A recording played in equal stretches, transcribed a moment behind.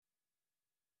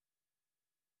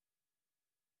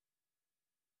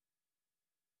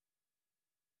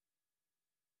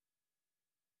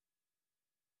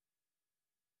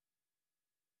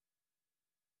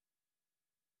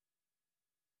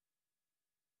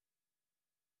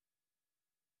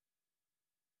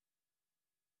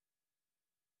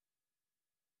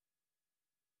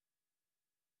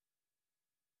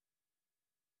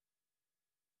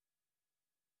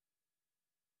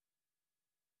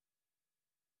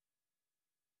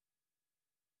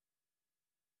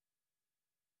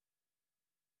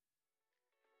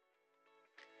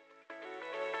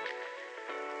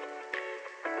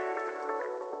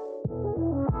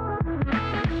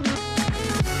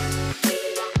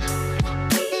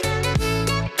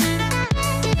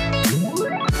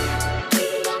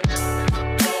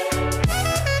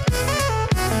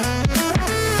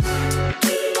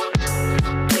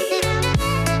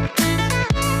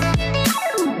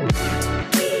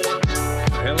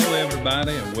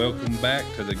everybody, and welcome back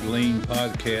to the Glean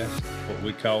Podcast, what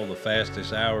we call the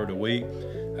fastest hour of the week.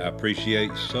 I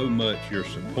appreciate so much your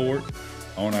support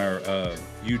on our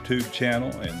YouTube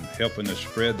channel and helping us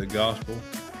spread the gospel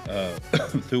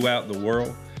throughout the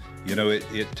world. You know,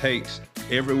 it takes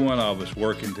every one of us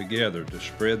working together to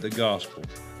spread the gospel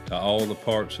to all the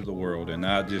parts of the world. And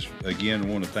I just, again,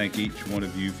 want to thank each one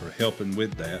of you for helping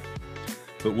with that.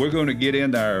 But we're going to get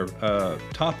into our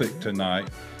topic tonight.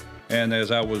 And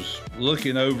as I was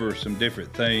looking over some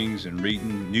different things and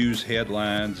reading news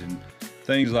headlines and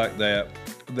things like that,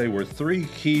 there were three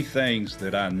key things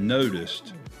that I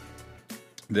noticed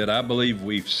that I believe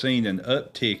we've seen an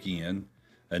uptick in,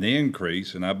 an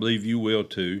increase, and I believe you will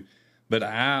too. But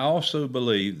I also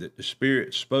believe that the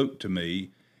Spirit spoke to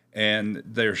me, and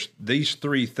these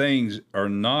three things are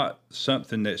not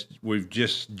something that we've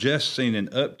just seen an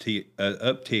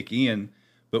uptick in,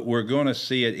 but we're going to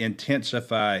see it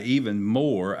intensify even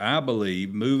more, I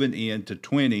believe, moving into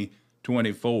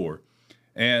 2024.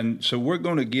 And so we're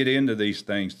going to get into these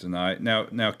things tonight.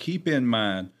 Now keep in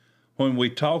mind, when we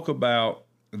talk about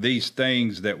these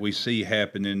things that we see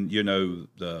happening, you know,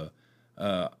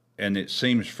 and it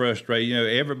seems frustrating, you know,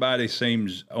 everybody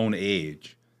seems on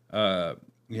edge.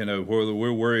 You know, whether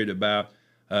we're worried about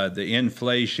the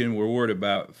inflation, we're worried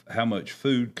about how much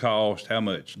food costs, how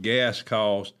much gas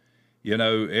costs. You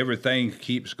know, everything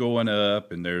keeps going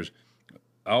up, and there's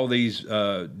all these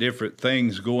different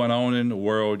things going on in the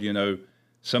world. You know,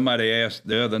 somebody asked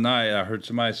the other night, I heard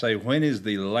somebody say, when is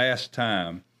the last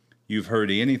time you've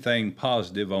heard anything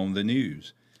positive on the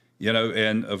news? You know,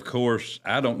 and of course,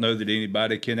 I don't know that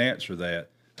anybody can answer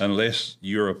that unless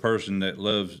you're a person that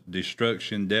loves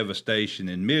destruction, devastation,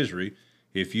 and misery.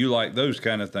 If you like those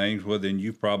kind of things, well, then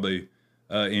you probably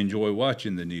enjoy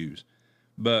watching the news.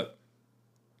 But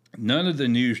none of the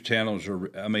news channels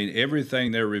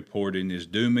everything they're reporting is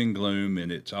doom and gloom, and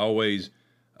it's always,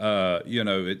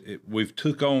 we've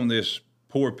took on this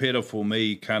poor, pitiful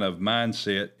me kind of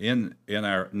mindset in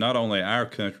our, not only our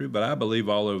country, but I believe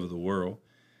all over the world.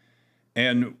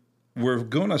 And we're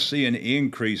going to see an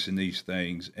increase in these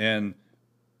things. And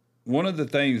one of the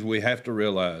things we have to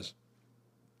realize,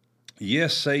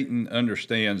 yes, Satan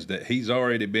understands that he's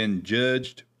already been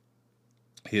judged.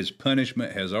 His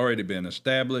punishment has already been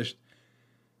established,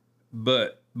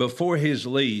 but before his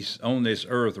lease on this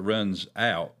earth runs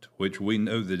out, which we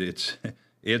know that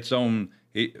he's on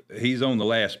the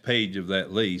last page of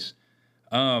that lease.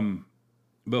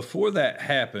 Before that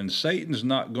happens, Satan's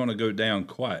not going to go down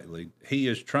quietly. He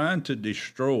is trying to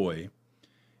destroy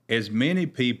as many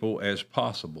people as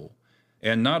possible,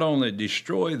 and not only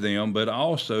destroy them, but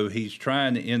also he's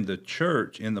trying to, in the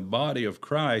church, in the body of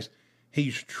Christ,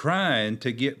 he's trying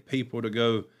to get people to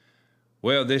go,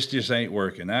 well, this just ain't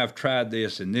working. I've tried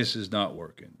this and this is not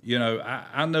working. You know,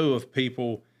 I know of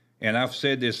people, and I've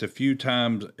said this a few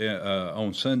times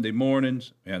on Sunday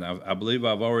mornings, and I believe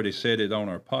I've already said it on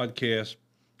our podcast,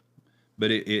 but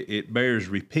it bears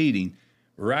repeating.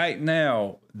 Right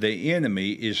now, the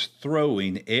enemy is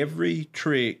throwing every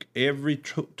trick, every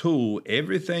tool,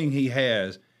 everything he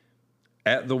has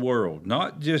at the world,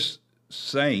 not just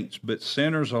saints, but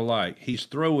sinners alike. He's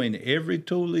throwing every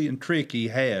tool and trick he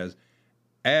has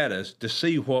at us to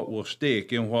see what will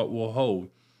stick and what will hold.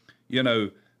 You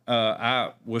know,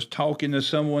 I was talking to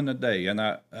someone today, and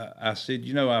I said,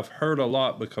 you know, I've heard a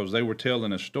lot, because they were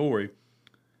telling a story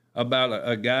about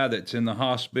a guy that's in the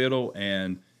hospital,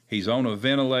 and he's on a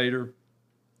ventilator.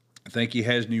 I think he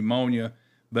has pneumonia,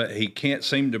 but he can't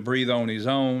seem to breathe on his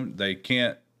own. They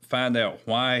can't find out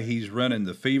why he's running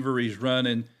the fever he's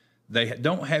running. They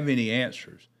don't have any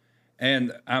answers.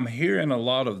 And I'm hearing a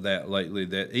lot of that lately,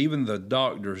 that even the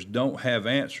doctors don't have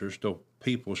answers to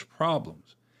people's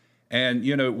problems. And,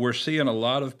 you know, we're seeing a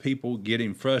lot of people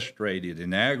getting frustrated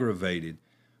and aggravated.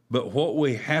 But what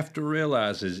we have to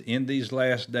realize is, in these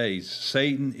last days,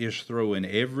 Satan is throwing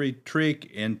every trick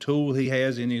and tool he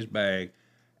has in his bag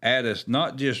at us,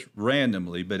 not just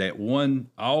randomly, but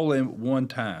all in one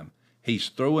time. He's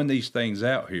throwing these things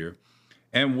out here.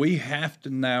 And we have to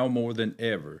now more than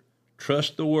ever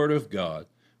trust the Word of God,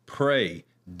 pray,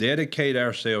 dedicate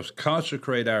ourselves,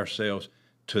 consecrate ourselves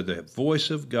to the voice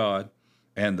of God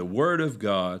and the Word of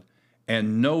God,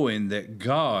 and knowing that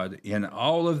God, in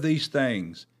all of these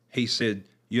things, he said,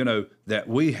 you know, that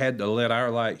we had to let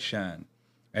our light shine.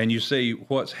 And you see,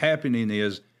 what's happening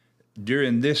is,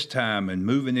 during this time and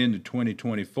moving into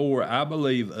 2024, I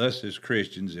believe us as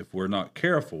Christians, if we're not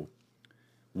careful,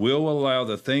 will allow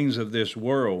the things of this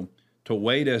world to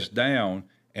weight us down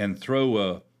and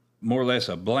throw more or less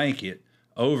a blanket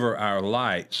over our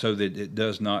light so that it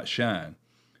does not shine.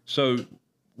 So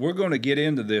we're going to get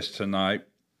into this tonight,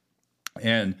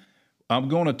 And I'm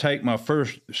going to take my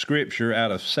first scripture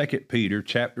out of 2 Peter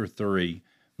chapter 3,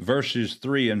 verses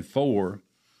 3 and 4.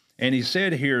 And he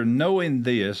said here, knowing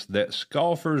this, that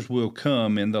scoffers will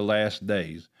come in the last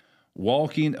days,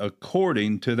 walking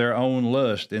according to their own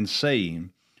lust, and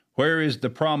saying, where is the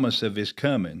promise of his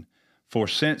coming? For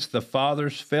since the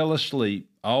fathers fell asleep,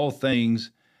 all things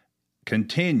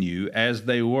continue as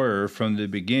they were from the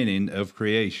beginning of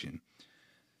creation.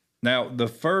 Now, the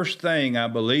first thing I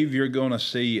believe you're going to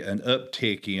see an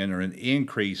uptick in or an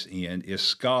increase in is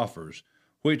scoffers,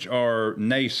 which are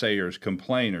naysayers,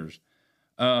 complainers.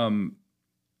 When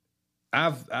I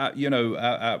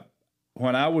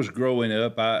was growing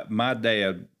up, my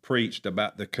dad preached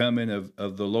about the coming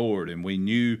of the Lord, and we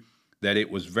knew that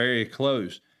it was very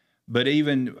close. But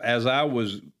even as I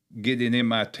was getting in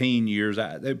my teen years,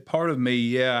 part of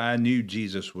me, I knew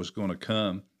Jesus was going to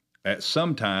come at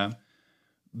some time,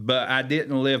 but I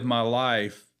didn't live my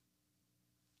life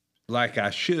like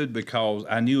I should because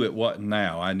I knew it wasn't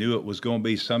now. I knew it was going to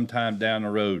be sometime down the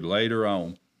road later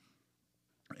on.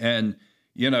 And,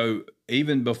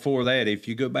 even before that, if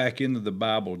you go back into the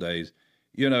Bible days,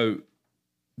 the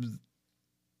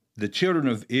children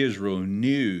of Israel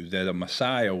knew that a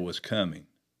Messiah was coming.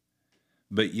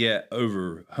 But yet,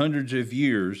 over hundreds of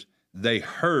years, they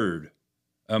heard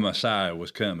a Messiah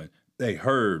was coming. They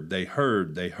heard,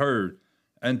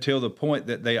 until the point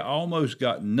that they almost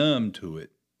got numb to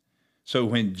it. So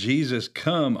when Jesus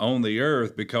come on the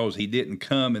earth, because he didn't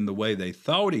come in the way they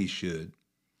thought he should,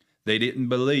 they didn't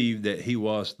believe that he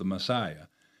was the Messiah.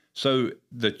 So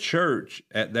the church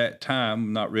at that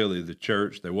time, not really the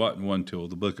church, there wasn't one till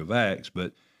the book of Acts,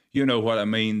 but you know what I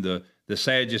mean, the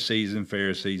Sadducees and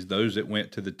Pharisees, those that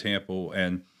went to the temple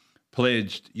and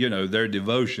pledged, their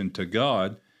devotion to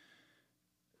God,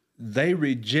 they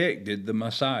rejected the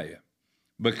Messiah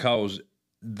because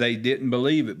they didn't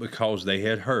believe it because they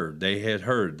had heard.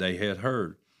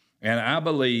 And I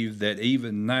believe that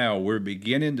even now we're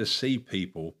beginning to see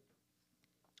people.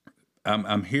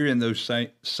 I'm hearing those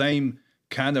same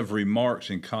kind of remarks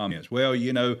and comments. Well,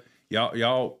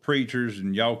 y'all preachers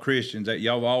and y'all Christians, that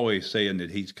y'all always saying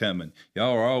that he's coming.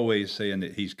 Y'all are always saying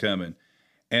that he's coming.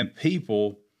 And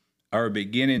people are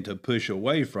beginning to push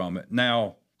away from it.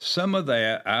 Now, some of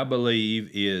that I believe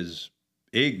is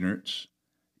ignorance,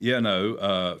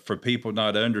 for people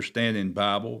not understanding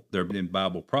Bible. They're in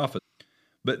Bible prophecy.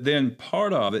 But then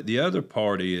part of it, the other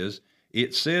part is,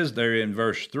 it says there in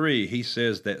verse 3, he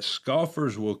says that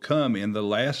scoffers will come in the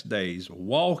last days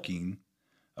walking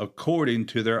according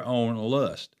to their own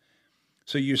lust.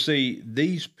 So you see,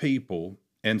 these people,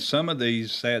 and some of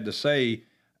these, sad to say,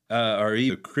 are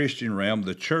either Christian realm,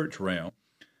 the church realm,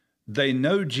 they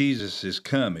know Jesus is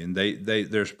coming.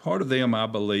 There's part of them, I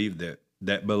believe,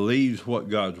 that believes what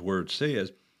God's word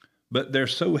says, but they're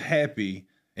so happy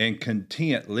and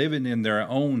content living in their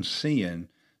own sin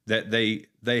that they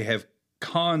have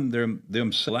conned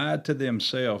them lied to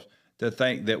themselves to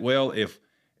think that, well, if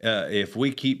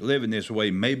we keep living this way,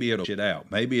 maybe it'll shit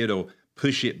out. Maybe it'll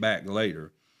push it back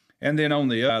later. And then on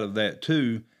the other side of that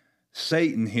too,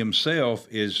 Satan himself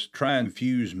is trying to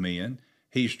confuse men.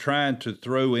 He's trying to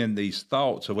throw in these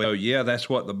thoughts of, well, yeah, that's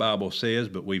what the Bible says,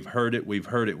 but we've heard it,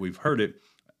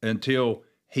 until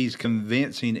he's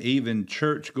convincing even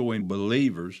church-going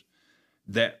believers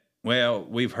that, well,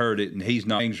 we've heard it and he's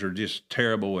not, things are just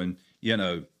terrible and,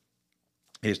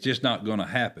 it's just not going to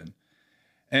happen.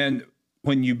 And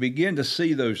when you begin to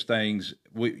see those things,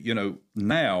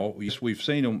 now, yes, we've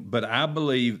seen them, but I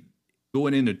believe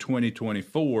going into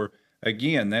 2024,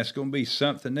 again, that's going to be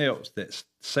something else that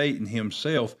Satan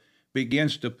himself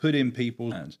begins to put in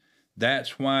people's minds.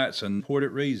 That's why it's an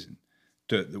important reason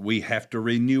we have to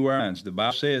renew our minds. The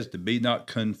Bible says to be not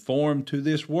conformed to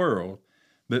this world,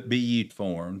 but be ye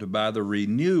formed by the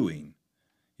renewing.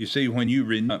 You see, when you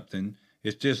renew something,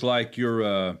 it's just like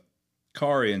your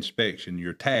car inspection,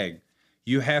 your tag.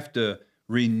 You have to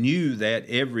renew that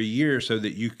every year so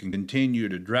that you can continue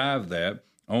to drive that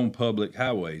on public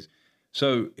highways.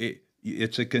 So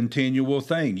it's a continual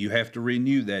thing. You have to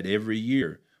renew that every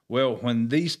year. Well, when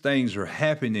these things are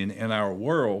happening in our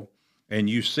world and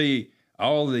you see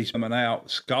all of these coming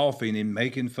out scoffing and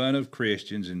making fun of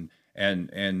Christians and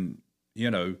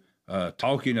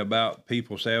talking about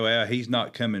people say, well, he's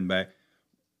not coming back.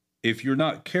 If you're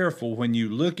not careful, when you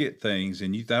look at things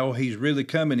and you think, oh, he's really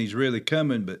coming,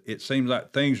 but it seems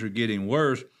like things are getting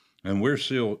worse and we're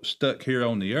still stuck here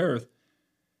on the earth.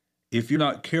 If you're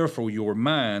not careful, your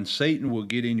mind, Satan will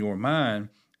get in your mind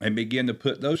and begin to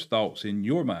put those thoughts in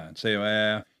your mind. Say,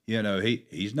 well,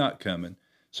 he's not coming.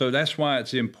 So that's why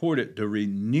it's important to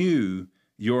renew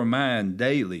your mind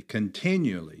daily,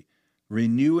 continually.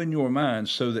 renewing your mind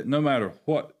so that no matter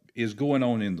what is going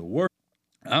on in the world,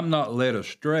 I'm not led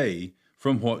astray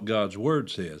from what God's word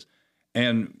says.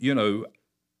 And,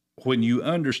 when you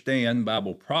understand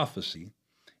Bible prophecy,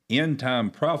 end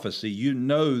time prophecy, you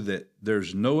know that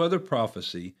there's no other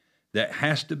prophecy that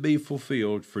has to be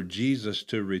fulfilled for Jesus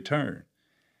to return.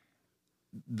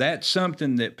 That's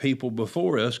something that people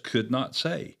before us could not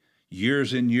say.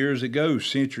 Years and years ago,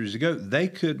 centuries ago, they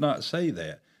could not say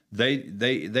that.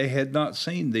 They had not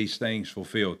seen these things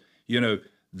fulfilled.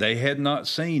 They had not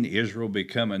seen Israel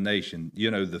become a nation.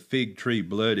 The fig tree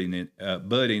budding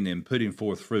and putting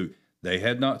forth fruit. They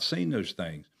had not seen those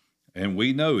things. And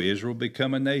we know Israel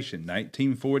become a nation,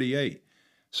 1948.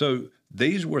 So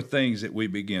these were things that we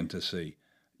begin to see.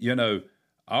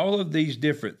 All of these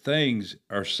different things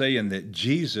are saying that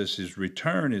Jesus'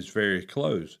 return is very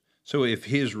close. So if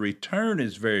his return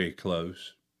is very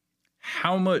close,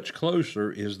 how much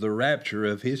closer is the rapture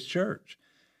of his church?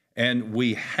 And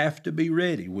we have to be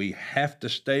ready. We have to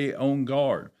stay on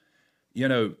guard.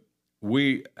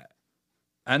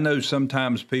 I know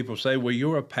sometimes people say, well,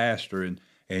 you're a pastor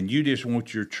and you just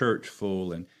want your church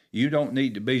full and you don't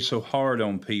need to be so hard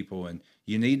on people and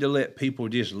you need to let people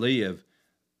just live.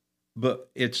 But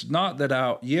it's not that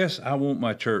I want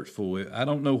my church full. I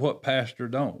don't know what pastor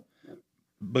don't.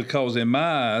 Because in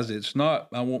my eyes, it's not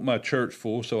I want my church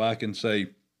full so I can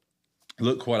say,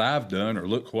 look what I've done or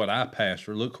look what I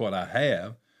pastor, look what I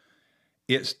have.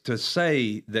 It's to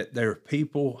say that there are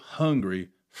people hungry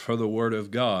for the word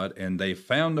of God and they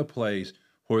found a place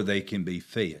where they can be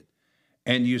fed.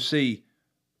 And you see,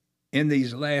 in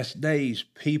these last days,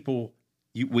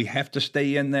 we have to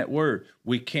stay in that word.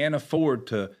 We can't afford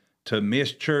to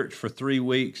miss church for 3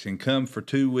 weeks and come for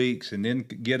 2 weeks and then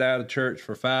get out of church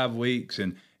for 5 weeks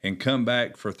and come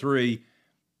back for 3.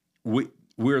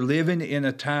 We're living in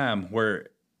a time where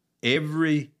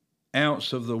every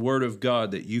ounce of the word of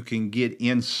God that you can get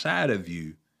inside of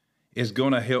you is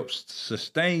going to help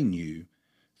sustain you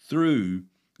through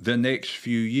the next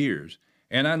few years.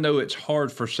 And I know it's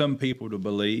hard for some people to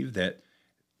believe that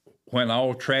when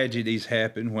all tragedies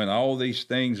happen, when all these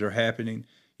things are happening,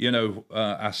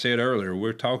 I said earlier,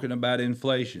 we're talking about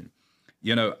inflation.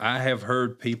 I have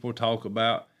heard people talk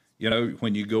about,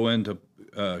 when you go into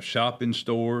shopping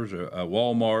stores or a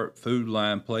Walmart, Food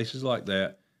Line, places like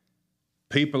that,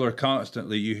 people are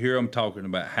constantly, you hear them talking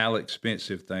about how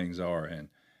expensive things are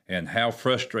and how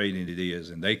frustrating it is,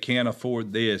 and they can't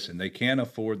afford this and they can't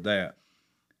afford that.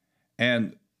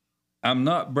 And I'm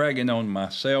not bragging on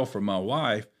myself or my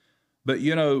wife, but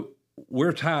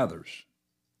we're tithers.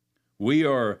 We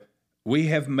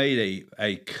have made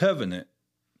a covenant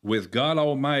with God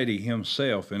Almighty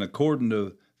himself. And according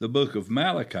to the book of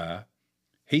Malachi,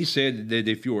 he said that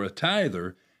if you're a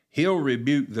tither, he'll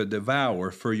rebuke the devourer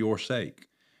for your sake.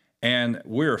 And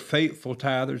we're faithful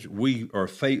tithers. We are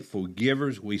faithful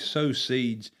givers. We sow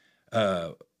seeds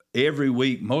every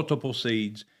week, multiple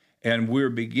seeds. And we're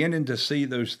beginning to see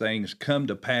those things come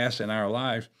to pass in our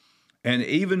lives. And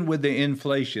even with the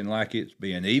inflation like it's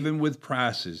been, even with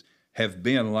prices have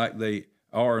been like they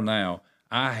are now,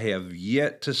 I have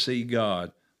yet to see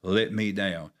God let me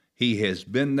down. He has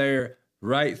been there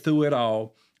right through it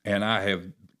all, and I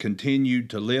have continued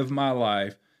to live my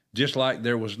life just like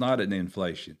there was not an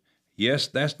inflation. Yes,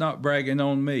 that's not bragging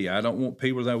on me. I don't want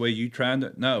people that way, you trying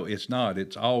to, no, it's not.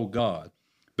 It's all God.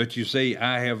 But you see,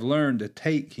 I have learned to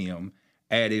take him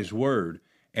at his word.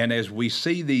 And as we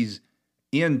see these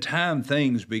end time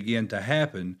things begin to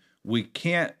happen, we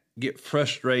can't get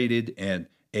frustrated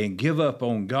and give up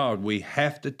on God. We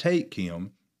have to take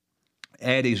him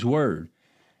at his word.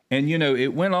 And,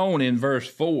 it went on in verse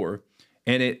 4,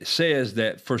 and it says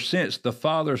that for since the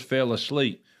fathers fell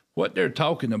asleep, what they're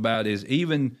talking about is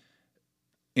even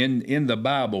in the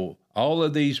Bible, all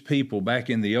of these people back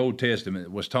in the Old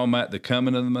Testament was talking about the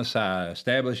coming of the Messiah,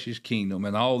 establish his kingdom,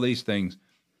 and all these things.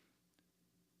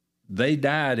 They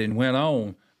died and went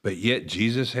on, but yet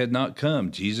Jesus had not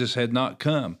come. Jesus had not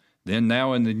come. Then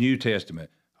now in the New Testament,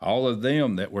 all of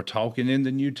them that were talking in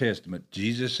the New Testament,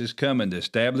 Jesus is coming to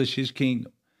establish his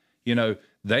kingdom.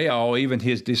 They all, even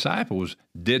his disciples,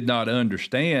 did not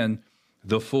understand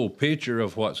the full picture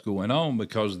of what's going on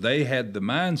because they had the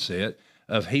mindset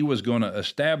of he was going to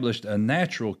establish a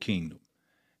natural kingdom.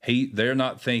 They're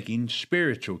not thinking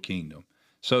spiritual kingdom.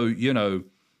 So,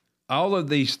 all of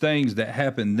these things that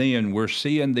happened then, we're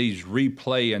seeing these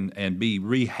replay and be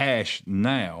rehashed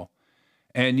now.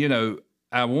 And,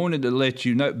 I wanted to let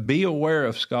you know, be aware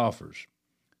of scoffers.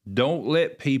 Don't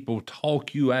let people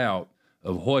talk you out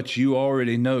of what you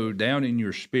already know down in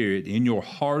your spirit, in your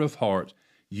heart of hearts.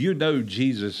 You know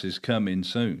Jesus is coming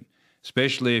soon.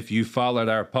 especially if you followed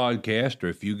our podcast or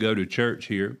if you go to church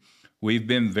here, we've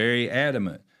been very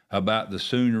adamant about the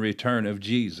soon return of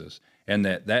Jesus, and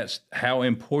that's how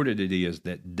important it is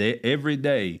that every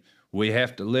day we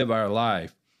have to live our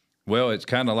life. Well, it's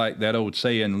kind of like that old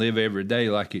saying, live every day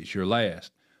like it's your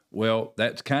last. Well,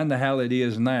 that's kind of how it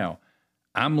is now.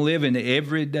 I'm living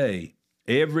every day,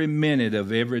 every minute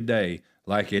of every day,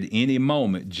 like at any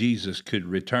moment Jesus could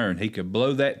return. He could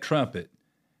blow that trumpet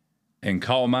and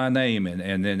call my name,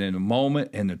 and then in a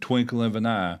moment, in the twinkle of an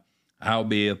eye, I'll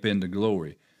be up in the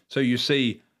glory. So you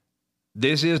see,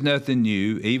 this is nothing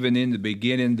new. Even in the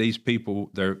beginning, these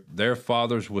people, their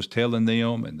fathers was telling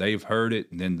them, and they've heard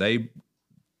it, and then they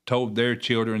told their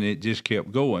children, and it just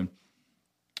kept going.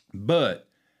 But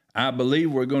I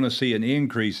believe we're going to see an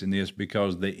increase in this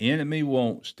because the enemy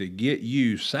wants to get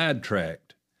you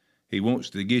sidetracked. He wants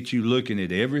to get you looking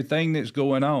at everything that's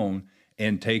going on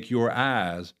and take your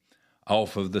eyes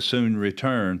off of the soon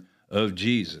return of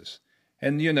Jesus.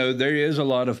 And, there is a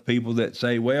lot of people that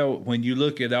say, well, when you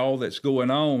look at all that's going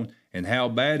on and how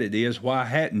bad it is, why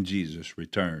hadn't Jesus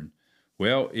returned?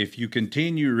 Well, if you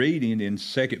continue reading in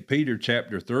 2 Peter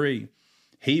chapter 3,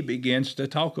 he begins to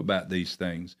talk about these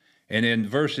things. And in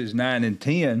verses 9 and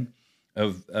 10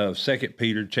 of 2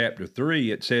 Peter chapter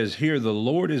 3, it says here, the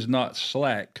Lord is not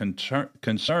slack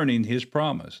concerning his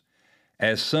promise,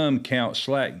 as some count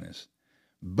slackness,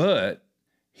 but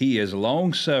he is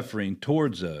long-suffering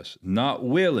towards us, not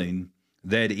willing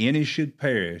that any should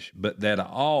perish, but that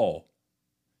all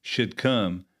should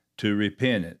come to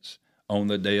repentance on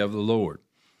the day of the Lord.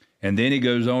 And then he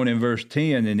goes on in verse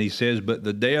 10, and he says, but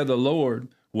the day of the Lord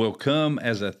will come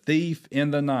as a thief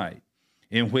in the night,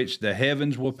 in which the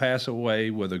heavens will pass away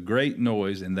with a great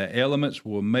noise, and the elements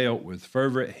will melt with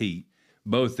fervent heat.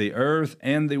 Both the earth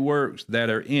and the works that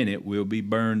are in it will be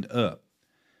burned up.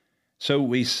 So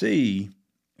we see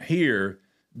here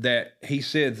that he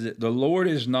said that the Lord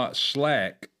is not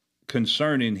slack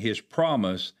concerning his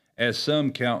promise, as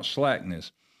some count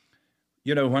slackness.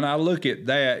 When I look at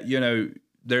that,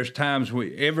 there's times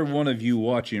every one of you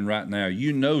watching right now,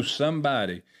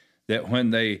 somebody that when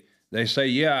they say,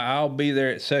 yeah, I'll be there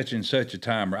at such and such a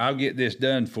time, or I'll get this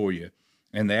done for you,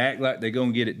 and they act like they're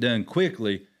going to get it done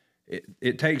quickly,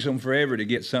 it takes them forever to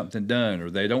get something done, or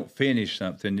they don't finish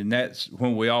something, and that's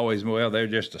when we always, they're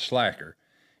just a slacker.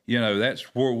 That's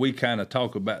where we kind of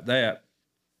talk about that.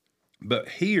 But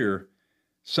here,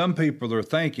 some people are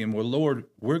thinking, well, Lord,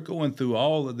 we're going through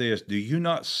all of this. Do you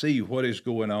not see what is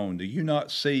going on? Do you not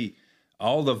see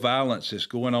all the violence that's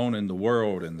going on in the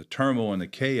world and the turmoil and the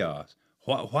chaos?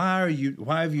 Why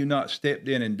have you not stepped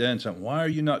in and done something? Why are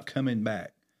you not coming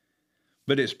back?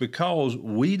 But it's because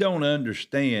we don't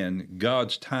understand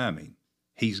God's timing.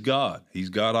 He's God. He's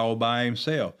God all by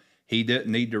himself. He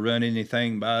doesn't need to run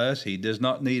anything by us. He does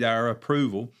not need our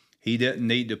approval. He doesn't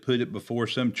need to put it before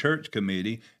some church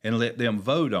committee and let them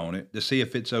vote on it to see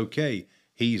if it's okay.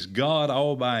 He's God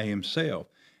all by himself.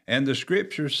 And the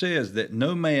scripture says that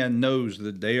no man knows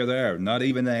the day or the hour. Not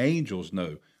even the angels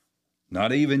know.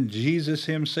 Not even Jesus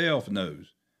himself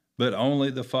knows, but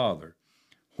only the Father,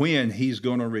 when he's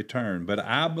going to return. But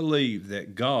I believe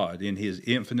that God, in his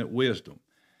infinite wisdom,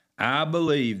 I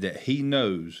believe that he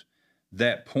knows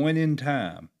that point in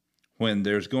time when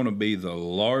there's going to be the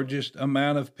largest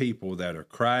amount of people that are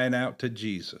crying out to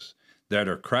Jesus, that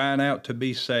are crying out to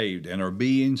be saved and are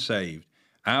being saved.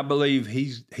 I believe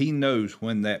he knows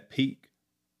when that peak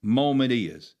moment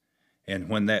is. And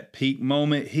when that peak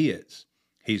moment hits,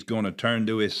 he's going to turn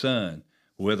to his son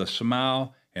with a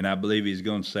smile, and I believe he's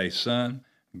going to say, son,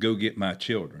 go get my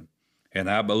children. And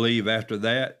I believe after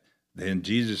that, then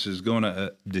Jesus is going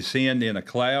to descend in a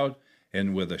cloud,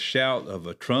 and with a shout of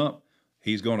a trump,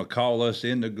 he's going to call us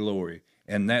into glory,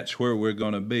 and that's where we're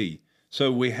going to be.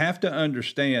 So we have to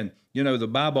understand, the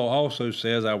Bible also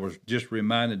says, I was just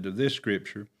reminded of this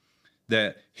scripture,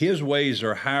 that his ways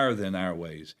are higher than our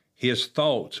ways. His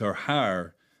thoughts are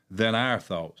higher than our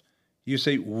thoughts. You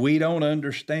see, we don't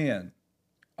understand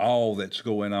all that's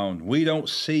going on. We don't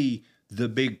see the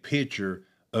big picture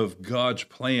of God's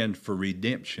plan for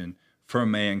redemption for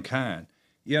mankind.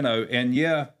 And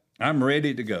yeah, I'm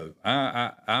ready to go.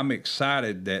 I'm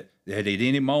excited that at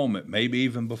any moment, maybe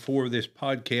even before this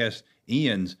podcast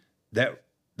ends,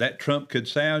 that trump could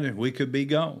sound and we could be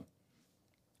gone.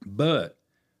 But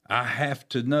I have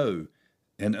to know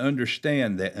and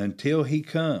understand that until he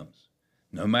comes,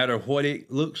 no matter what it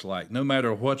looks like, no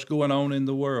matter what's going on in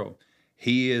the world,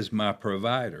 he is my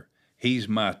provider. He's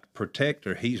my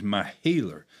protector. He's my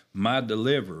healer, my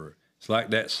deliverer. It's like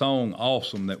that song,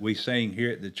 Awesome, that we sing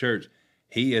here at the church.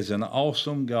 He is an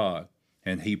awesome God,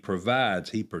 and he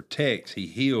provides, he protects, he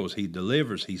heals, he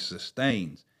delivers, he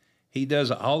sustains. He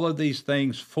does all of these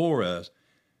things for us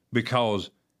because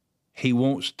he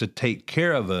wants to take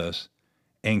care of us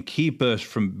and keep us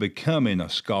from becoming a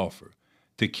scoffer,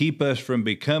 to keep us from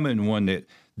becoming one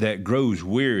that grows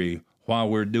weary while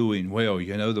we're doing well.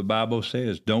 You know, the Bible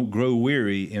says, don't grow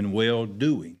weary in well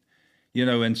doing. You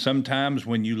know, and sometimes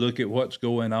when you look at what's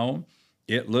going on,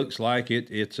 it looks like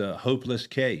it's a hopeless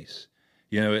case.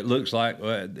 You know, it looks like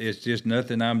it's just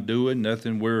nothing I'm doing,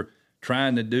 nothing we're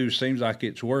trying to do seems like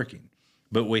it's working.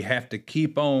 But we have to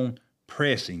keep on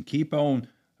pressing, keep on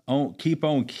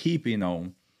keeping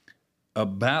on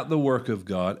about the work of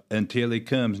God until he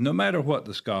comes, no matter what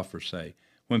the scoffers say.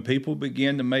 When people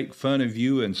begin to make fun of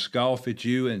you and scoff at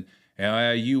you and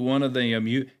are you one of them?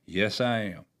 Yes, I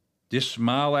am. Just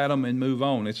smile at them and move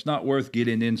on. It's not worth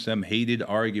getting in some heated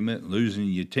argument and losing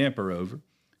your temper over.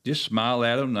 Just smile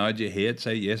at them, nod your head,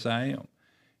 say, yes, I am.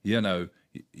 You know,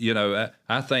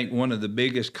 I think one of the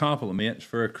biggest compliments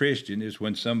for a Christian is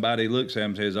when somebody looks at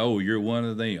them and says, oh, you're one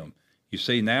of them. You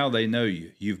see, now they know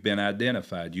you. You've been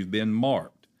identified. You've been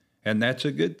marked. And that's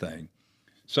a good thing.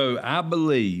 So I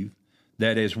believe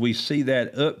that as we see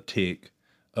that uptick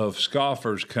of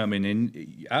scoffers coming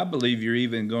in, I believe you're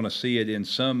even going to see it in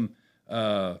some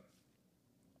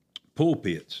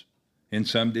pulpits, in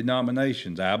some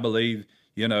denominations. I believe,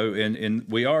 you know, and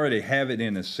we already have it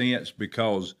in a sense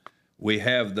because we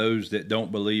have those that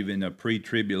don't believe in a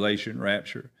pre-tribulation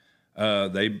rapture.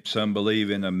 Some believe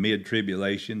in a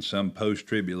mid-tribulation, some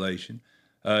post-tribulation.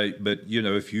 But, you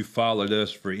know, if you followed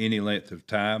us for any length of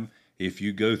time, if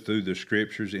you go through the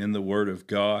scriptures in the Word of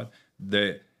God,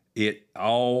 that it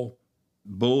all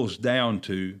boils down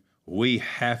to we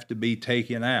have to be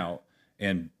taken out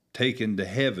and taken to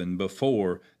heaven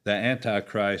before the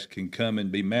Antichrist can come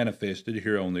and be manifested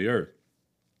here on the earth.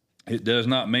 It does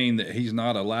not mean that he's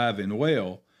not alive and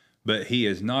well, but he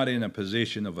is not in a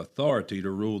position of authority to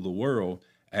rule the world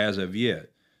as of yet.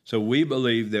 So we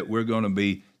believe that we're going to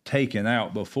be taken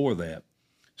out before that.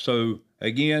 So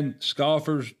again,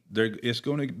 scoffers, it's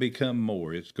going to become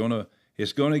more. It's going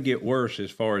to get worse as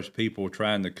far as people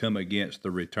trying to come against the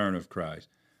return of Christ.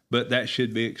 But that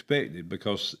should be expected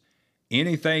because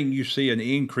anything you see an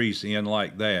increase in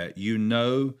like that,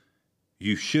 you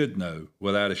should know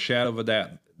without a shadow of a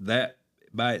doubt, that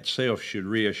by itself should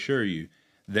reassure you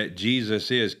that Jesus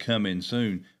is coming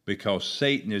soon because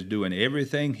Satan is doing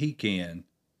everything he can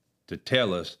to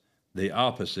tell us the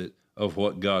opposite of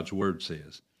what God's word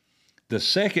says. The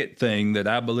second thing that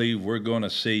I believe we're going to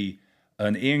see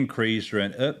an increase or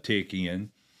an uptick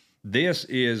in, this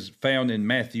is found in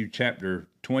Matthew chapter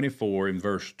 24 and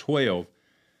verse 12.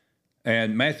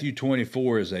 And Matthew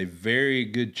 24 is a very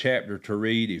good chapter to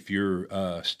read if you're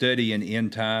studying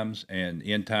end times and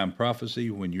end time prophecy.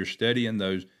 When you're studying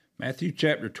those, Matthew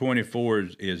chapter 24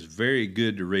 is very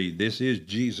good to read. This is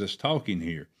Jesus talking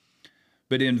here.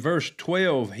 But in verse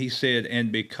 12, he said,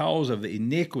 and because of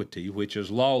iniquity, which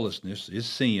is lawlessness, is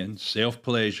sin,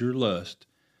 self-pleasure, lust,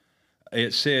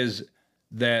 it says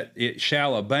that it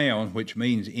shall abound, which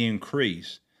means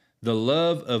increase. The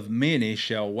love of many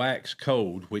shall wax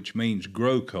cold, which means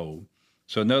grow cold.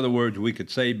 So in other words, we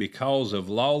could say because of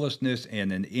lawlessness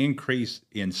and an increase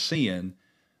in sin,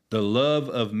 the love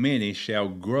of many shall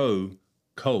grow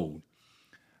cold.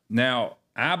 Now,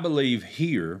 I believe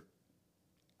here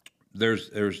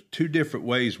there's two different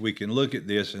ways we can look at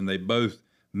this, and they both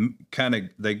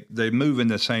they move in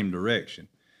the same direction.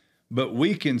 But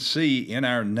we can see in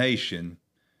our nation,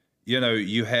 you know,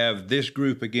 you have this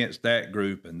group against that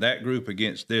group and that group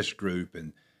against this group.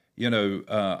 And, you know,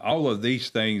 all of these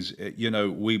things, you know,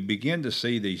 we begin to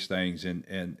see these things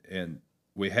and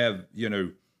we have, you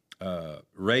know,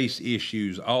 race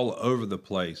issues all over the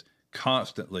place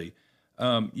constantly.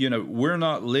 You know, we're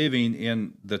not living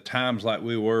in the times like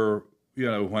we were, you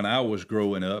know, when I was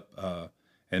growing up,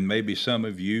 and maybe some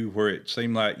of you, where it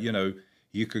seemed like, you know,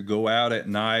 you could go out at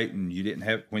night and you didn't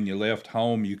have, when you left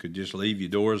home, you could just leave your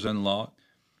doors unlocked.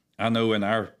 I know in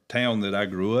our town that I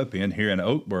grew up in here in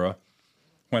Oakboro,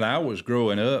 when I was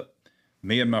growing up,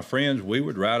 me and my friends, we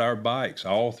would ride our bikes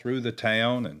all through the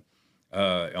town and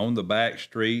on the back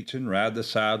streets and ride the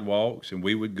sidewalks, and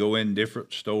we would go in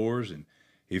different stores. And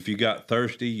if you got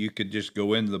thirsty, you could just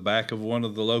go into the back of one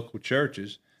of the local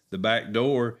churches. The back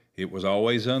door, it was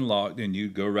always unlocked, and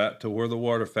you'd go right to where the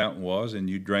water fountain was, and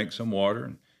you'd drink some water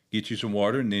and get you some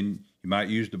water, and then you might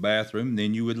use the bathroom, and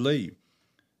then you would leave.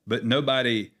 But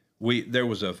there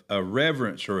was a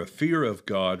reverence or a fear of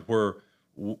God where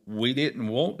we didn't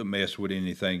want to mess with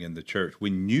anything in the church. We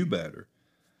knew better.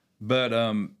 But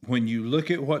when you look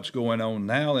at what's going on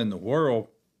now in the world,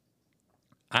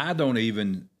 I don't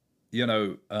even,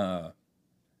 I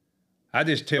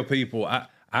just tell people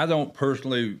I don't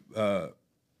personally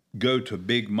go to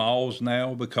big malls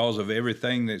now because of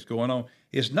everything that's going on.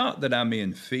 It's not that I'm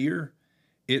in fear.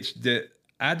 It's that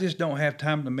I just don't have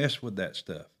time to mess with that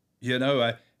stuff.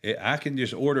 I can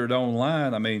just order it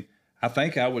online. I mean, I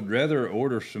think I would rather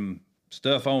order some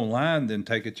stuff online than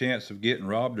take a chance of getting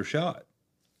robbed or shot.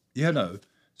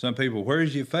 Some people,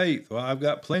 where's your faith? Well, I've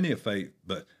got plenty of faith,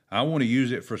 but I want to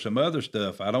use it for some other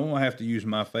stuff. I don't want to have to use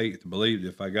my faith to believe that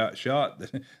if I got shot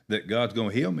that God's going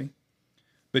to heal me.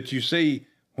 But you see,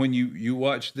 when you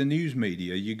watch the news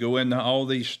media, you go into all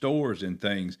these stores and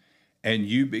things, and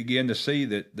you begin to see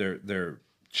that they're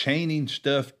chaining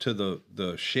stuff to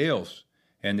the shelves.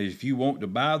 And if you want to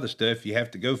buy the stuff, you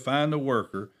have to go find a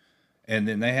worker, and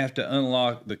then they have to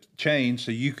unlock the chain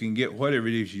so you can get whatever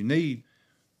it is you need,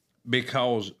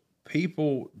 because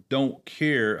people don't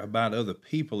care about other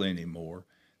people anymore.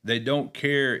 They don't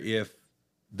care if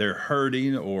they're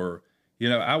hurting or,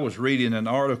 I was reading an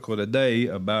article today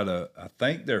about I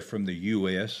think they're from the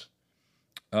U.S.,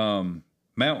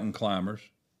 mountain climbers,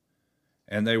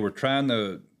 and they were trying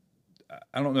to,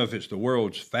 I don't know if it's the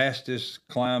world's fastest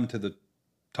climb to the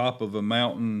top of a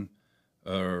mountain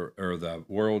or the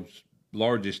world's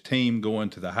largest team going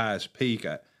to the highest peak.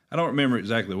 I don't remember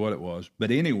exactly what it was,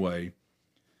 but anyway,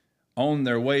 on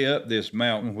their way up this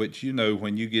mountain, which,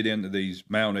 when you get into these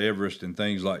Mount Everest and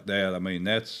things like that, I mean,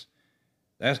 that's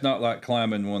not like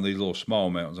climbing one of these little small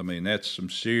mountains. I mean, that's some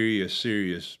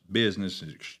serious business,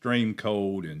 extreme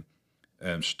cold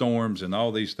and storms and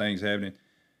all these things happening.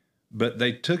 But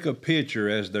they took a picture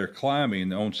as they're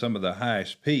climbing on some of the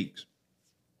highest peaks.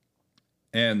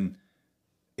 And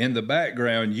in the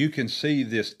background, you can see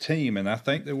this team, and I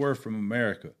think they were from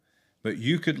America, but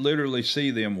you could literally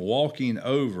see them walking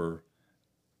over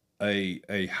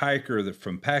a hiker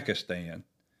from Pakistan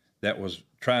that was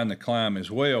trying to climb as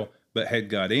well, but had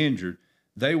got injured.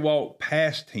 They walked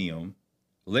past him,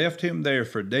 left him there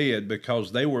for dead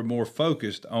because they were more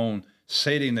focused on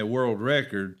setting a world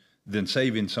record than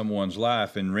saving someone's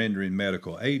life and rendering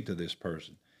medical aid to this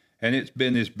person. And it's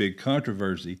been this big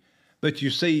controversy. But you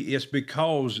see, it's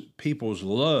because people's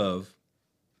love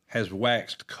has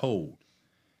waxed cold.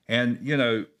 And,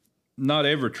 not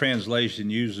every translation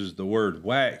uses the word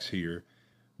wax here.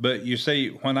 But you see,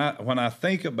 when I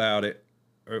think about it,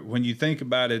 or when you think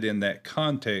about it in that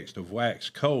context of wax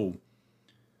cold,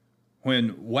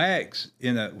 when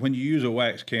you use a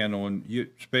wax candle, and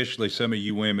especially some of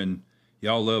you women,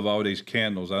 y'all love all these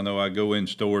candles. I know I go in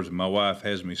stores and my wife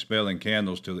has me smelling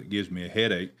candles till it gives me a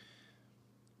headache.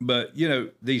 But,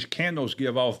 these candles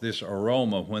give off this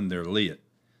aroma when they're lit.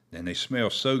 And they smell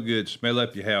so good, smell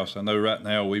up your house. I know right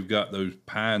now we've got those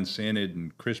pine scented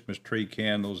and Christmas tree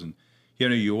candles. And,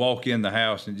 you walk in the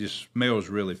house and it just smells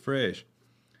really fresh.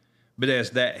 But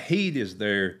as that heat is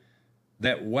there,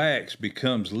 that wax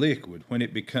becomes liquid. When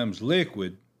it becomes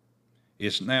liquid,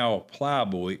 it's now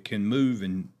pliable. It can move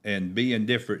and be in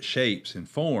different shapes and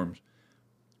forms.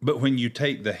 But when you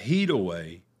take the heat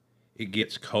away, it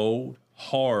gets cold,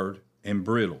 hard, and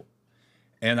brittle.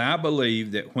 And I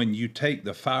believe that when you take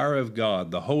the fire of God,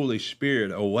 the Holy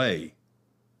Spirit, away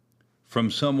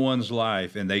from someone's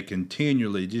life, and they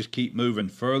continually just keep moving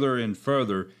further and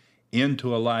further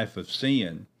into a life of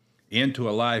sin, into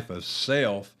a life of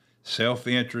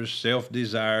self-interest,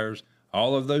 self-desires,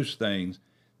 all of those things,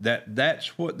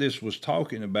 that's what this was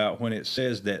talking about when it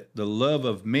says that the love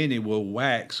of many will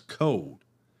wax cold,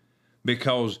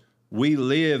 because we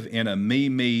live in a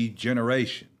me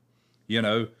generation.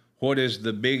 What is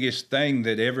the biggest thing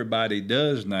that everybody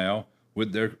does now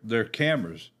with their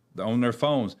cameras on their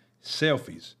phones?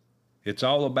 Selfies. It's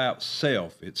all about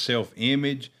self. It's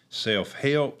self-image,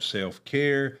 self-help,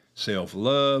 self-care,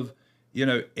 self-love.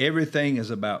 Everything is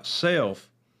about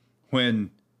self, when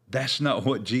that's not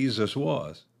what Jesus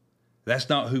was. That's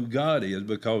not who God is,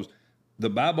 because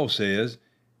the Bible says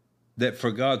that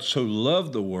for God so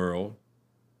loved the world,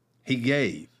 he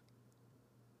gave.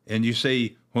 And you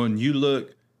see, when you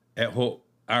look at what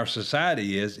our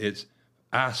society is, it's,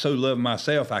 I so love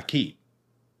myself, I keep.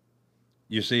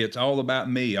 You see, it's all about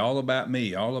me, all about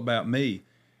me, all about me.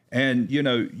 And,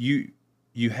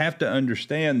 you have to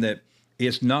understand that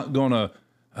it's not going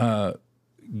to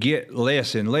get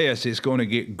less and less. It's going to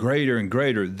get greater and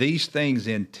greater. These things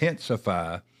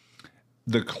intensify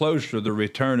the closer the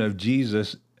return of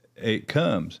Jesus it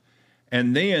comes.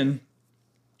 And then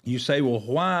you say, well,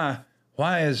 why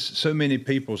is so many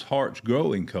people's hearts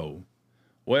growing cold?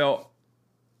 Well,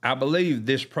 I believe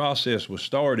this process was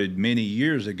started many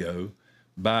years ago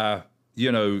by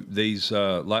these,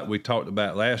 like we talked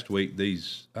about last week,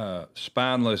 these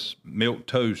spineless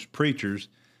milquetoast preachers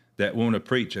that want to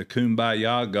preach a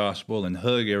kumbaya gospel and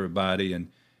hug everybody.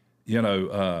 And,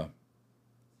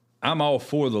 I'm all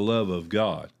for the love of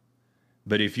God.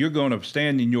 But if you're going to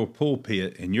stand in your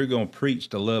pulpit and you're going to preach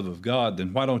the love of God,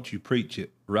 then why don't you preach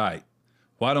it right?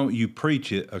 Why don't you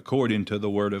preach it according to the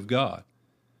Word of God?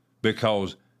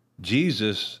 Because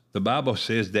Jesus, the Bible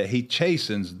says that he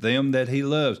chastens them that he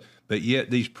loves. But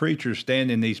yet these preachers stand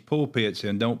in these pulpits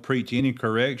and don't preach any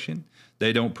correction.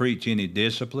 They don't preach any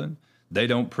discipline. They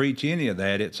don't preach any of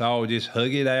that. It's all just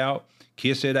hug it out,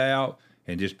 kiss it out,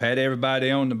 and just pat everybody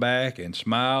on the back and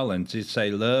smile and just say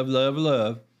love, love,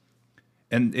 love.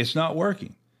 And it's not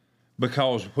working,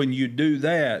 because when you do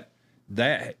that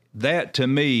to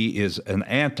me is an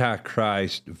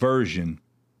antichrist version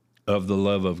of the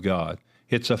love of God.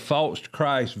 It's a false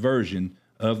Christ version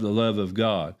of the love of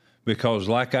God, because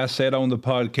like I said on the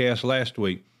podcast last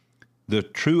week, the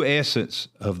true essence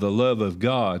of the love of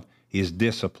God is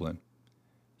discipline.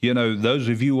 Those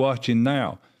of you watching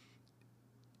now,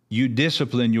 you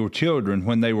discipline your children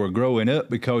when they were growing up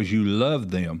because you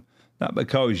loved them. Not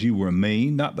because you were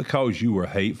mean, not because you were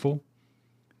hateful.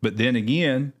 But then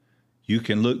again, you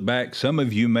can look back. Some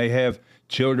of you may have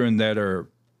children that are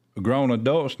grown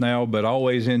adults now, but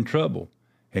always in trouble.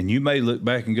 And you may look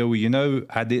back and go, well,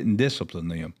 I didn't discipline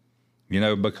them.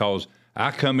 Because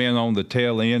I come in on the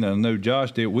tail end, and I know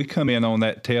Josh did. We come in on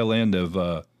that tail end of,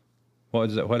 what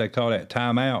they call that,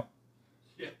 timeout.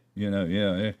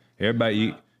 Yeah.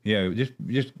 Everybody,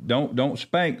 just don't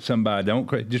spank somebody.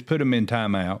 Just put them in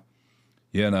timeout.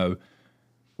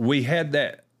 We had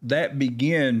that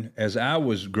begin as I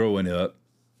was growing up.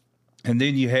 And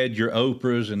then you had your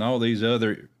Oprahs and all these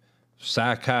other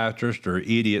psychiatrists or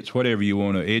idiots, whatever you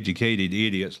want to, educated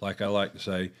idiots, like I like to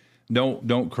say.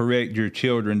 Don't correct your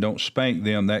children. Don't spank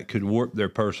them. That could warp their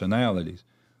personalities.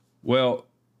 Well,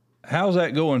 how's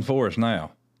that going for us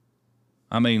now?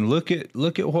 I mean, look at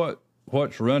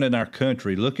what's running our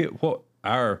country. Look at what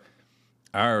our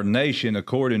nation,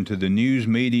 according to the news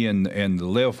media and the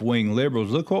left-wing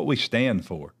liberals, look what we stand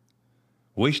for.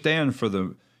 We stand for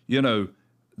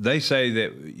they say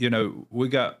that, we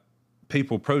got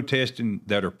people protesting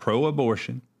that are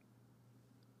pro-abortion,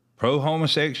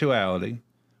 pro-homosexuality,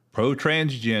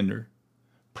 pro-transgender,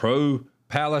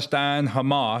 pro-Palestine,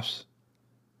 Hamas,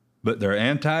 but they're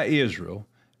anti-Israel,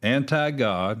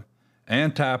 anti-God,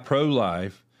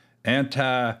 anti-pro-life,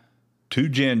 anti-two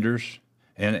genders,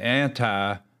 and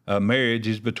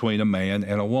anti-marriages between a man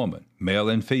and a woman, male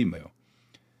and female.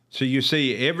 So you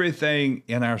see, everything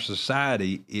in our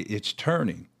society, it's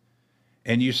turning.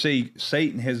 And you see,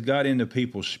 Satan has got into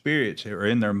people's spirits or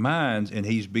in their minds, and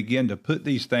he's begun to put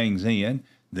these things in.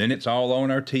 Then it's all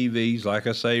on our TVs, like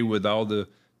I say, with all the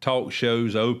talk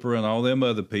shows, Oprah and all them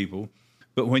other people.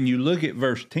 But when you look at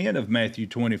verse 10 of Matthew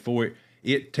 24,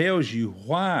 it tells you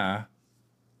why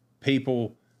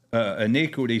people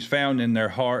iniquities found in their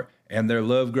heart and their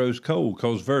love grows cold.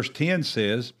 Because verse 10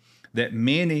 says that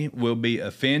many will be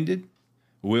offended,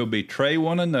 will betray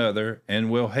one another, and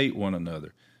will hate one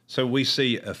another. So we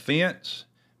see offense,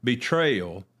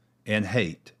 betrayal, and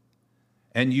hate.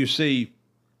 And you see,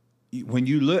 when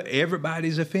you look,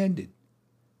 everybody's offended.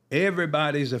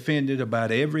 Everybody's offended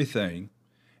about everything.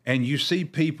 And you see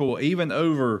people, even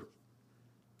over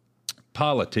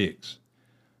politics,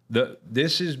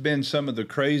 this has been some of the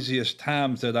craziest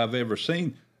times that I've ever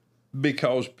seen,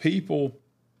 because people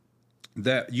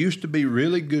that used to be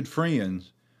really good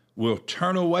friends will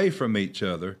turn away from each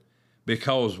other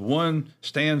because one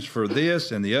stands for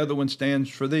this and the other one stands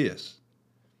for this.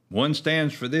 One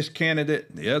stands for this candidate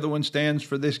and the other one stands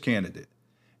for this candidate.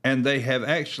 And they have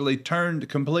actually turned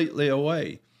completely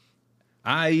away.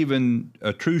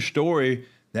 A true story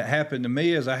that happened to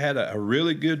me is I had a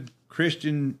really good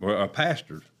Christian, or a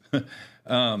pastor,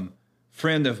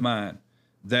 friend of mine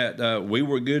that we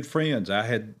were good friends. I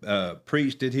had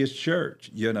preached at his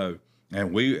church,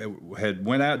 and we had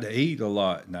went out to eat a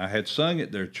lot, and I had sung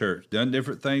at their church, done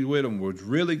different things with them, was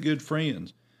really good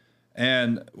friends.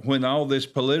 And when all this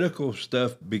political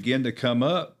stuff began to come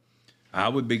up, I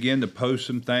would begin to post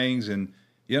some things, and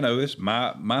it's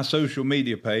my social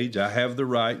media page. I have the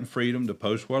right and freedom to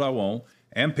post what I want,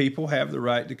 and people have the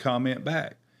right to comment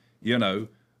back,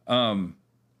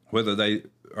 whether they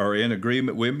are in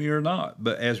agreement with me or not.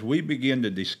 But as we begin to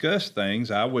discuss things,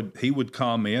 he would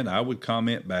comment, I would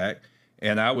comment back,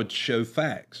 and I would show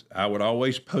facts. I would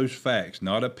always post facts,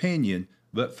 not opinion,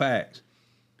 but facts.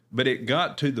 But it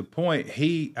got to the point,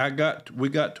 we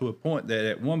got to a point that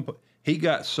at one point, he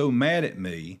got so mad at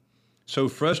me, so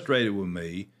frustrated with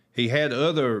me. He had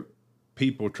other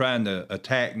people trying to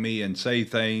attack me and say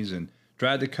things and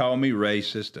tried to call me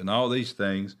racist and all these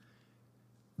things.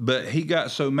 But he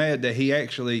got so mad that he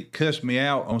actually cussed me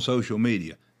out on social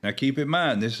media. Now, keep in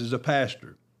mind, this is a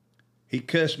pastor. He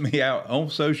cussed me out on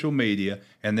social media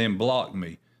and then blocked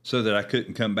me so that I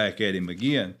couldn't come back at him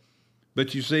again.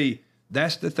 But you see,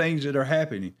 that's the things that are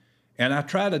happening. And I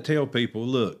try to tell people,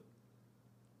 look,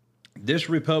 this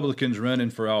Republican's running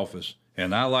for office,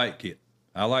 and I like it.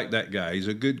 I like that guy. He's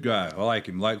a good guy. I like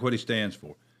him, like what he stands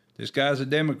for. This guy's a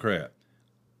Democrat.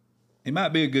 He might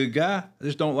be a good guy. I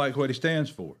just don't like what he stands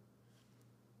for.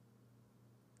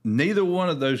 Neither one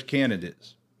of those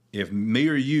candidates, if me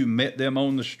or you met them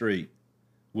on the street,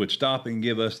 would stop and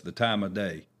give us the time of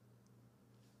day.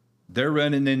 They're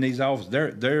running in these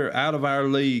offices. They're out of our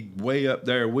league, way up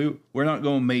there. We're not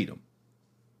going to meet them.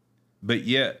 But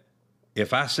yet,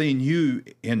 if I seen you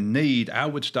in need, I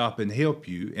would stop and help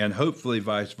you, and hopefully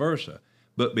vice versa.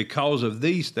 But because of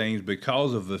these things,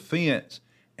 because of offense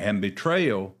and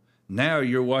betrayal, now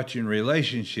you're watching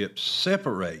relationships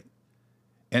separate.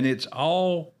 And it's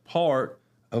all part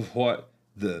of what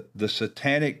the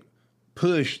satanic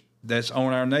push that's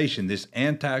on our nation, this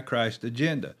antichrist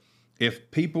agenda.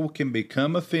 If people can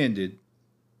become offended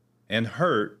and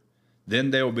hurt,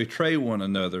 then they'll betray one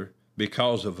another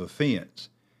because of offense.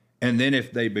 And then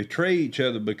if they betray each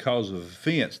other because of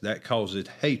offense, that causes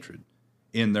hatred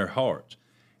in their hearts.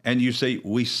 And you see,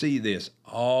 we see this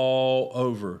all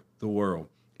over the world.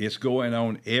 It's going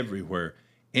on everywhere.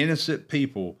 Innocent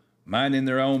people minding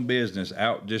their own business,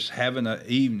 out just having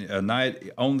a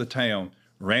night on the town,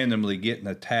 randomly getting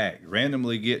attacked,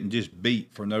 randomly getting just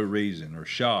beat for no reason, or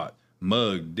shot,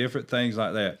 mugged, different things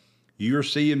like that. You're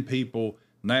seeing people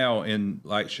now in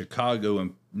like Chicago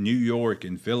and New York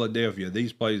and Philadelphia,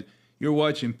 these places. You're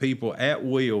watching people at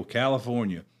will,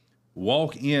 California,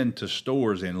 walk into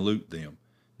stores and loot them.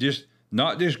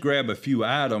 Not just grab a few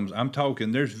items. I'm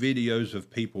talking, there's videos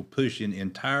of people pushing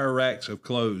entire racks of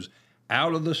clothes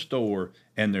out of the store,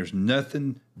 and there's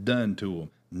nothing done to them.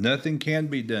 Nothing can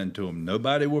be done to them.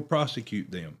 Nobody will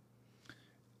prosecute them.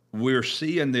 We're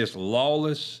seeing this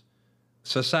lawless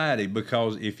society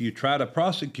because if you try to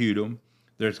prosecute them,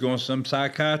 there's going to some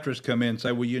psychiatrist come in and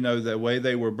say, well, you know, the way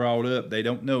they were brought up, they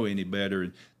don't know any better.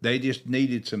 And they just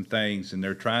needed some things and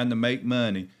they're trying to make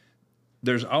money.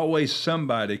 There's always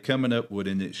somebody coming up with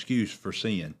an excuse for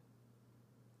sin.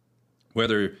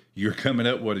 Whether you're coming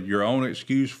up with your own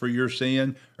excuse for your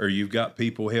sin or you've got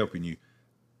people helping you.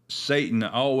 Satan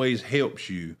always helps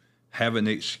you have an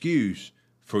excuse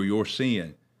for your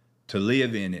sin, to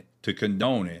live in it, to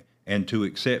condone it, and to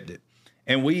accept it.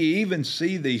 And we even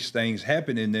see these things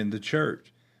happening in the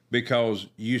church because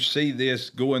you see this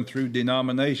going through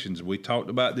denominations. We talked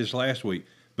about this last week,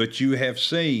 but you have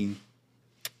seen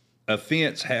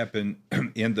offense happen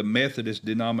in the Methodist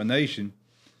denomination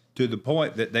to the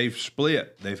point that they've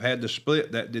split. They've had to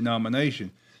split that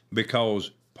denomination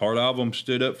because part of them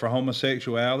stood up for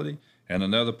homosexuality and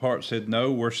another part said,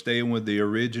 no, we're staying with the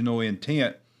original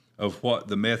intent of what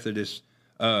the Methodist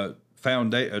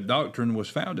doctrine was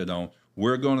founded on.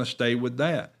 We're going to stay with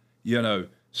that, you know.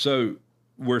 So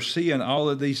we're seeing all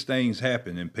of these things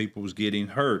happen and people's getting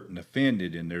hurt and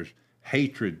offended and there's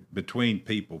hatred between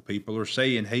people. People are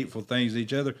saying hateful things to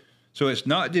each other. So it's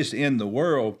not just in the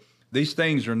world. These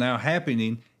things are now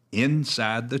happening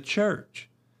inside the church.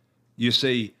 You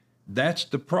see, that's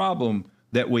the problem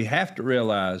that we have to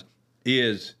realize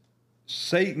is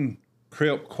Satan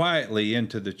crept quietly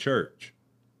into the church.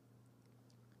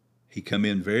 He come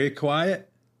in very quiet,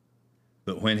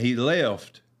 but when he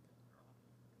left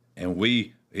and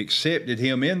we accepted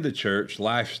him in the church,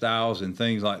 lifestyles and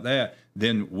things like that,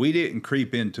 then we didn't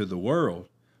creep into the world.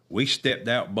 We stepped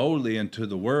out boldly into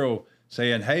the world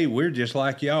saying, hey, we're just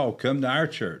like y'all. Come to our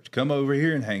church. Come over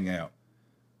here and hang out.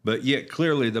 But yet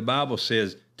clearly the Bible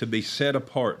says to be set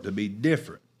apart, to be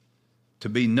different, to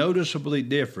be noticeably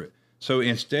different. So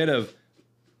instead of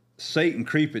Satan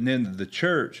creeping into the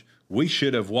church, we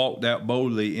should have walked out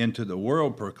boldly into the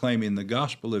world proclaiming the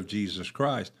gospel of Jesus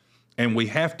Christ. And we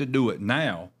have to do it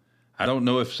now. I don't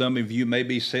know if some of you may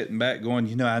be sitting back going,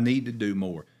 you know, I need to do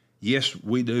more. Yes,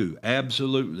 we do.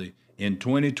 Absolutely. In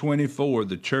 2024,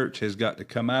 the church has got to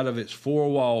come out of its four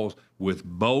walls with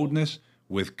boldness,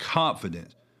 with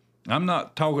confidence. I'm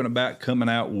not talking about coming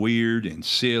out weird and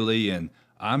silly, and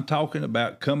I'm talking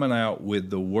about coming out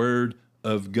with the word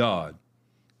of God.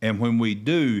 And when we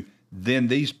do, then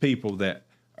these people that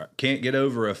can't get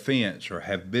over offense or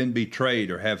have been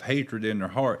betrayed or have hatred in their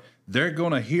heart, they're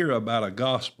going to hear about a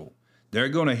gospel. They're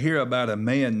going to hear about a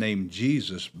man named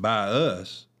Jesus by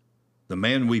us, the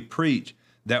man we preach,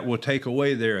 that will take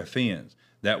away their offense,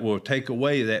 that will take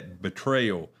away that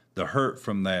betrayal, the hurt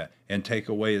from that, and take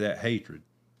away that hatred.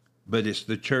 But it's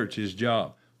the church's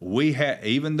job. We have,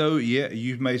 even though,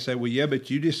 you may say, well, yeah, but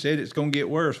you just said it's going to get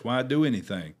worse. Why do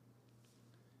anything?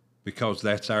 Because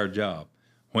that's our job.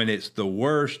 When it's the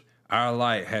worst, our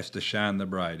light has to shine the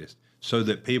brightest so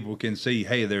that people can see,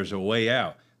 hey, there's a way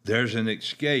out. There's an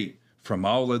escape from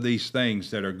all of these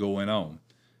things that are going on.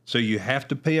 So you have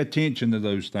to pay attention to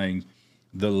those things.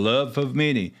 The love of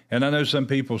many. And I know some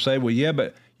people say, well, yeah,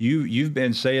 but you've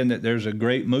been saying that there's a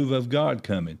great move of God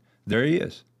coming. There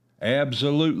is.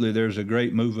 Absolutely, there's a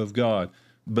great move of God.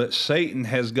 But Satan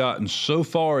has gotten so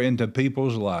far into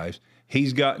people's lives,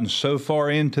 he's gotten so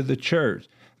far into the church,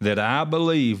 that I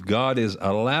believe God is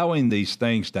allowing these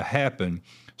things to happen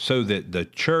so that the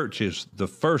church is the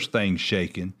first thing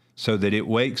shaken, so that it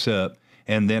wakes up,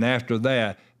 and then after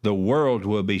that, the world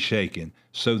will be shaken,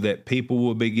 so that people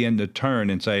will begin to turn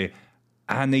and say,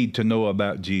 I need to know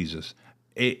about Jesus.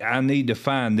 I need to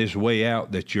find this way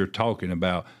out that you're talking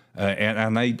about,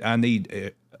 and I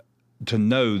need to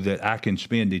know that I can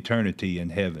spend eternity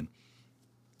in heaven.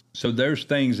 So there's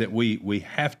things that we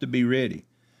have to be ready.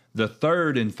 The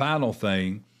third and final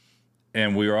thing,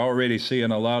 and we're already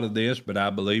seeing a lot of this, but I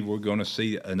believe we're going to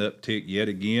see an uptick yet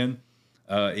again,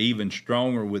 even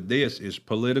stronger with this, is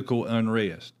political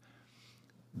unrest.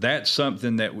 That's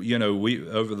something that, we,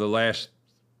 over the last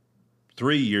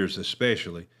 3 years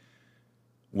especially,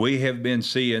 we have been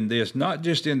seeing this, not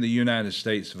just in the United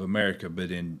States of America,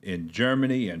 but in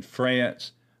Germany and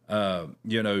France, down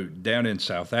in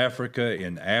South Africa,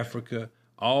 in Africa,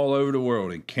 all over the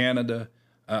world, in Canada,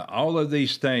 all of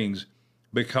these things,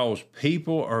 because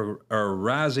people are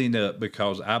rising up,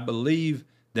 because I believe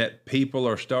that people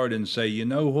are starting to say, you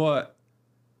know what,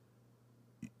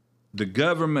 the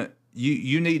government,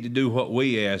 you need to do what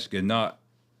we ask and not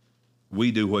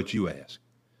we do what you ask.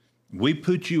 We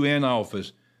put you in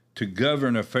office to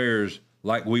govern affairs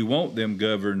like we want them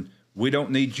governed. We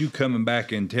don't need you coming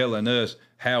back and telling us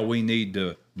how we need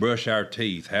to brush our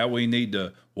teeth, how we need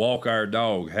to walk our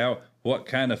dog, what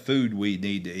kind of food we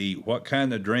need to eat, what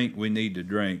kind of drink we need to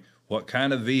drink, what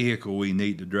kind of vehicle we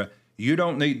need to drive.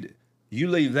 You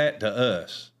leave that to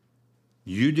us.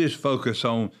 You just focus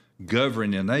on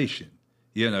governing a nation,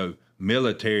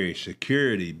 military,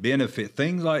 security, benefit,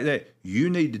 things like that. You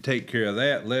need to take care of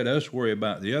that. Let us worry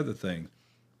about the other things.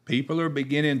 People are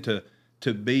beginning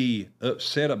to be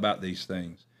upset about these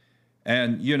things.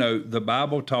 And, the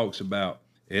Bible talks about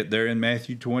it there in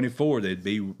Matthew 24. There'd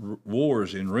be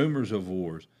wars and rumors of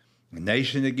wars,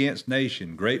 nation against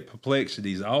nation, great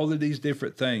perplexities, all of these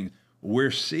different things.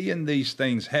 We're seeing these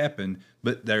things happen,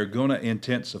 but they're going to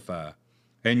intensify.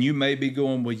 And you may be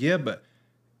going, well, yeah, but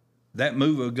that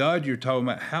move of God you're talking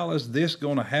about, how is this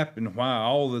going to happen? Why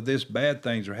all of this bad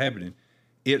things are happening?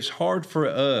 It's hard for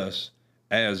us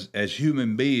as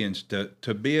human beings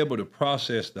to be able to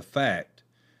process the fact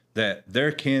that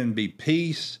there can be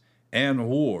peace and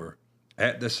war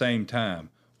at the same time.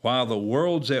 While the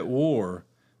world's at war,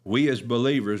 we as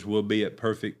believers will be at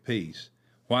perfect peace.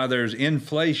 While there's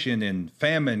inflation and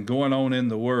famine going on in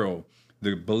the world,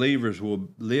 the believers will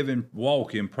live and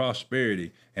walk in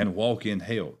prosperity and walk in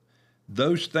health.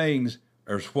 Those things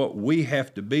are what we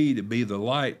have to be the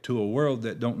light to a world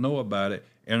that don't know about it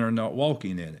and are not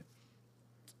walking in it.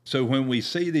 So when we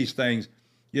see these things,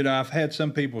 I've had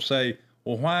some people say,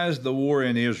 well, why is the war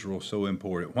in Israel so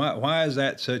important? Why is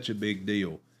that such a big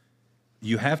deal?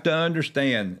 You have to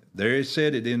understand, there it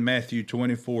said it in Matthew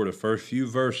 24, the first few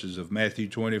verses of Matthew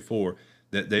 24,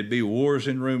 that there'd be wars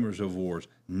and rumors of wars,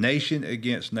 nation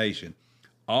against nation.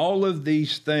 All of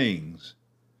these things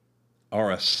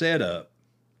are a setup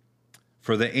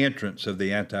for the entrance of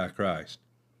the Antichrist.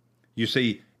 You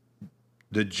see,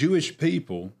 the Jewish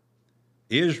people,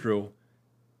 Israel,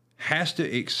 has to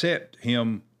accept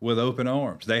him with open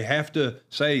arms. They have to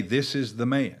say, this is the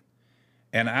man.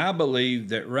 And I believe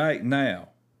that right now,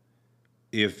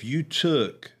 if you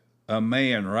took a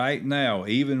man right now,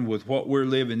 even with what we're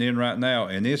living in right now,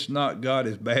 and it's not got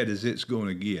as bad as it's going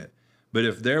to get, but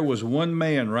if there was one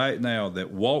man right now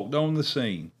that walked on the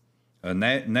scene, a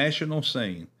national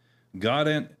scene, got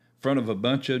in front of a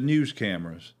bunch of news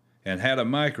cameras and had a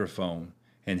microphone,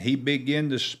 and he began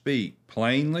to speak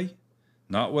plainly,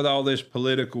 not with all this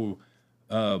political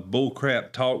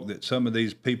bullcrap talk that some of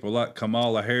these people like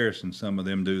Kamala Harris and some of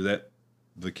them do, that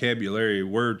vocabulary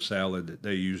word salad that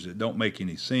they use that don't make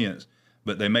any sense,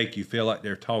 but they make you feel like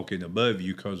they're talking above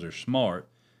you because they're smart.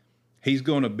 He's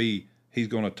going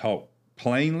to talk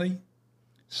plainly,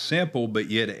 simple, but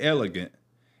yet elegant,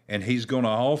 and he's going to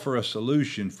offer a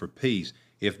solution for peace.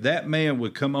 If that man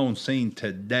would come on scene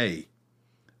today,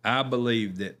 I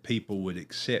believe that people would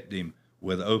accept him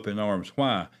with open arms.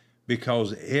 Why?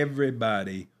 Because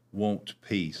everybody wants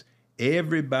peace.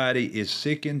 Everybody is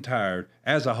sick and tired,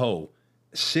 as a whole,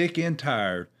 sick and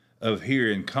tired of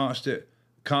hearing constant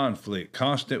conflict,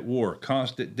 constant war,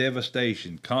 constant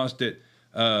devastation, constant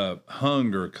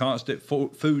hunger, constant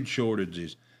food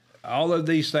shortages, all of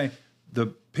these things. The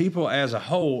people as a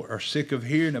whole are sick of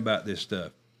hearing about this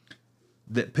stuff.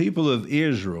 That people of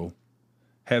Israel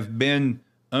have been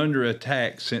under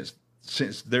attack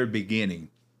since their beginning.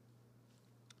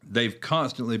 They've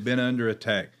constantly been under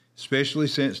attack, especially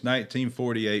since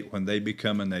 1948 when they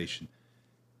become a nation.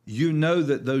 You know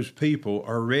that those people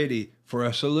are ready for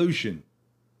a solution,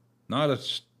 not a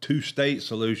two-state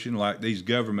solution like these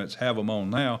governments have them on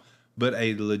now, but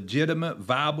a legitimate,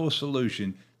 viable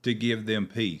solution to give them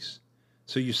peace.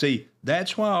 So you see,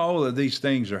 that's why all of these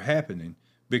things are happening,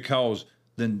 because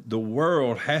then the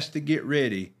world has to get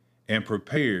ready and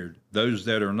prepared. Those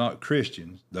that are not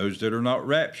Christians, those that are not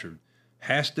raptured,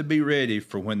 has to be ready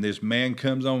for when this man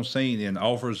comes on scene and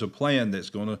offers a plan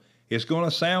that's it's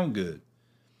gonna sound good.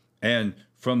 And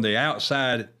from the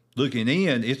outside looking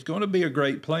in, it's going to be a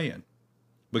great plan,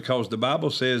 because the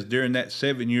Bible says during that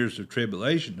 7 years of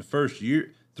tribulation, the first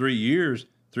year,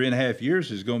 3.5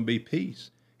 years is going to be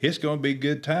peace. It's going to be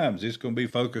good times. It's going to be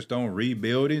focused on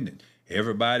rebuilding and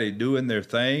everybody doing their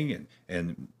thing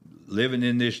and living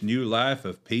in this new life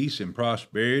of peace and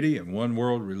prosperity and one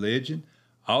world religion.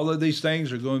 All of these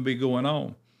things are going to be going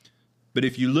on. But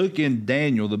if you look in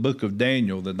Daniel, the book of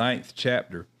Daniel, the 9th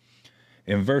chapter,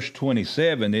 in verse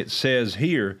 27, it says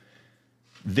here,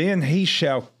 "Then he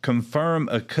shall confirm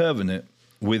a covenant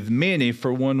with many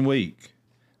for 1 week.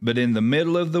 But in the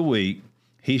middle of the week,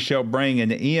 he shall bring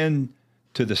an end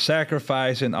to the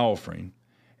sacrifice and offering.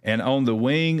 And on the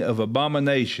wing of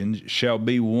abominations shall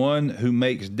be one who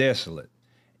makes desolate,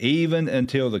 even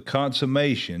until the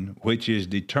consummation which is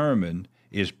determined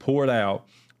is poured out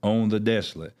on the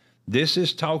desolate." This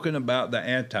is talking about the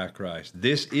Antichrist.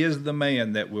 This is the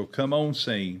man that will come on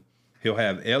scene. He'll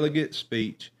have elegant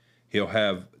speech. He'll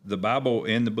have, the Bible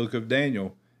in the book of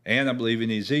Daniel, and I believe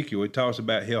in Ezekiel, it talks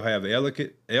about he'll have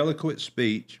eloquent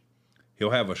speech. He'll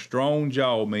have a strong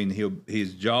jaw, meaning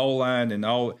his jawline and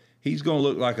all. He's going to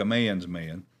look like a man's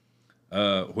man,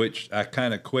 which I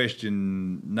kind of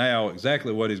question now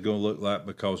exactly what he's going to look like,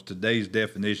 because today's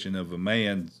definition of a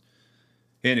man's,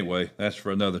 anyway, that's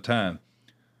for another time.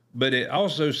 But it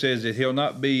also says that he'll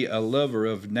not be a lover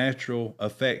of natural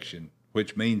affection,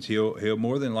 which means he'll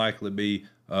more than likely be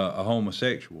a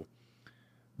homosexual.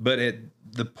 But at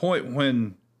the point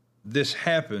when this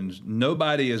happens,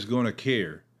 nobody is going to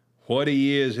care what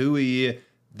he is, who he is.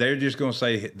 They're just going to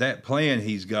say that plan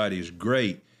he's got is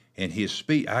great, and his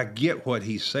speech, I get what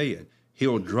he's saying.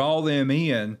 He'll draw them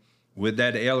in with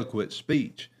that eloquent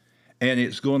speech, and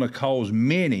it's going to cause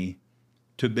many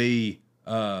to be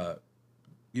conned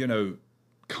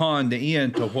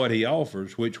into what he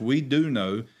offers, which we do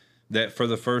know that for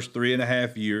the first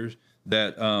 3.5 years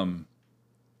that,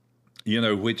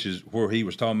 which is where he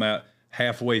was talking about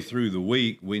halfway through the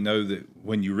week. We know that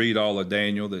when you read all of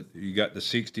Daniel, that you got the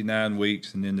 69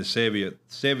 weeks and then the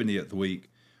 70th week,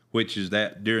 which is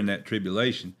that during that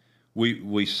tribulation.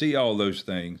 We see all those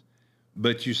things,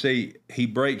 but you see, he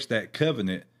breaks that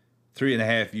covenant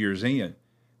 3.5 years in.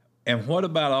 And what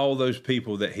about all those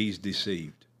people that he's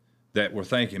deceived, that were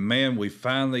thinking, man, we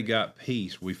finally got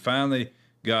peace. We finally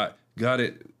got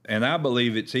it. And I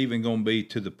believe it's even going to be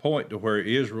to the point to where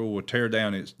Israel will tear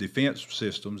down its defense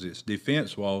systems, its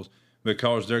defense walls,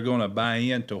 because they're going to buy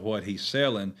into what he's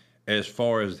selling as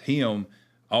far as him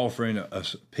offering a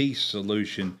peace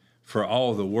solution for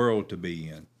all the world to be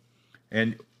in.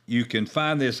 And you can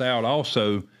find this out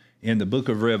also in the book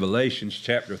of Revelations,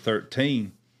 chapter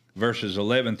 13, verses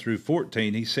 11 through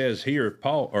 14, he says here,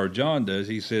 John does,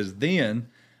 he says, "Then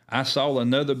I saw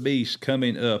another beast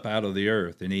coming up out of the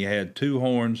earth, and he had 2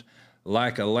 horns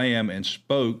like a lamb and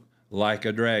spoke like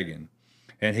a dragon.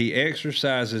 And he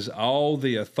exercises all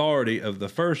the authority of the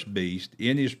first beast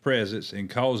in his presence and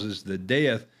causes the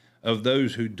death of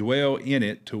those who dwell in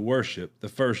it to worship the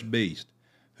first beast,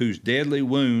 whose deadly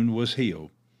wound was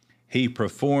healed. He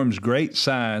performs great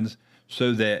signs,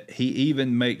 so that he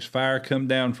even makes fire come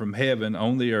down from heaven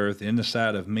on the earth in the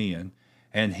sight of men,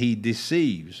 and he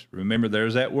deceives," remember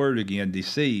there's that word again,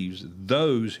 deceives,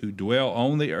 "those who dwell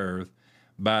on the earth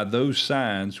by those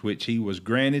signs which he was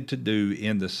granted to do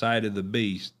in the sight of the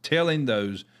beast, telling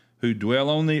those who dwell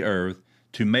on the earth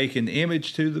to make an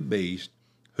image to the beast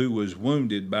who was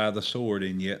wounded by the sword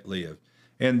and yet lived."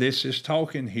 And this is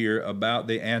talking here about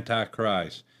the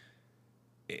Antichrist.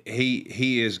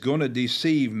 he is going to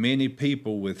deceive many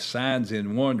people with signs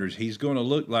and wonders. He's going to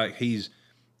look like he's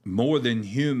more than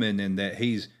human and that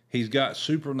he's got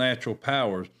supernatural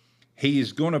powers.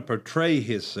 He's going to portray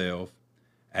himself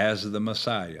as the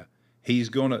Messiah.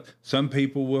 Some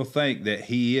people will think that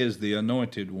he is the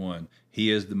anointed one.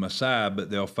 He is the Messiah, but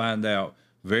they'll find out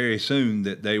very soon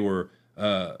that they were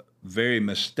very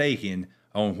mistaken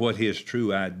on what his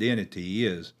true identity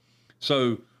is.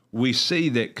 So we see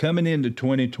that coming into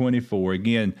 2024,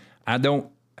 again, I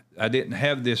didn't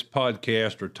have this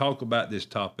podcast or talk about this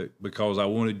topic because I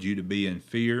wanted you to be in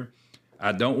fear.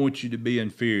 I don't want you to be in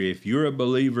fear. If you're a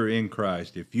believer in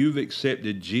Christ, if you've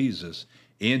accepted Jesus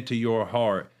into your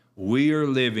heart, we are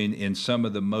living in some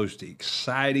of the most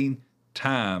exciting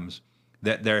times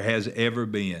that there has ever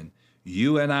been.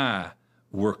 You and I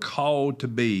were called to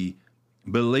be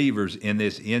believers in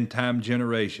this end-time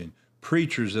generation,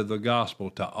 preachers of the gospel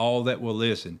to all that will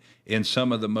listen in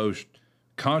some of the most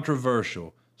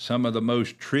controversial, some of the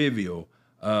most trivial,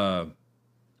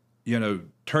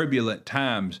 turbulent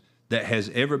times that has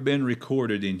ever been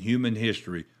recorded in human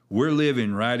history. We're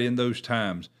living right in those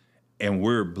times, and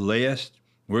we're blessed.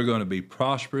 We're going to be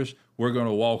prosperous. We're going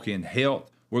to walk in health.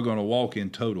 We're going to walk in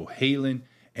total healing,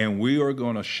 and we are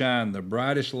going to shine the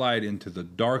brightest light into the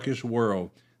darkest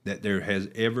world that there has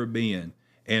ever been.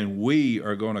 And we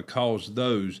are going to cause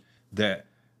those that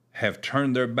have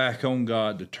turned their back on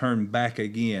God to turn back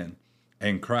again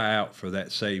and cry out for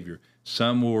that Savior.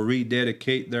 Some will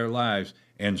rededicate their lives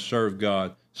and serve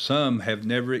God. Some have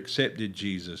never accepted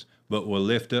Jesus, but will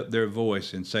lift up their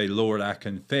voice and say, Lord, I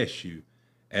confess you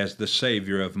as the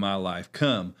Savior of my life.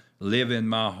 Come, live in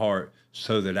my heart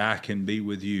so that I can be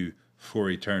with you for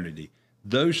eternity.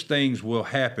 Those things will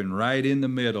happen right in the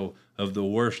middle of the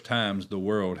worst times the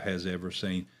world has ever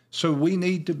seen. So we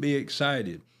need to be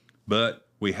excited, but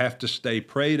we have to stay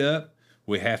prayed up.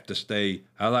 We have to stay,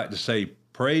 I like to say,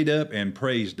 prayed up and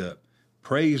praised up.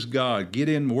 Praise God. Get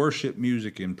in worship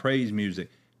music and praise music.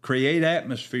 Create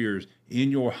atmospheres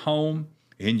in your home,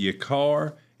 in your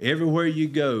car, everywhere you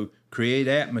go. Create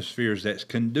atmospheres that's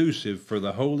conducive for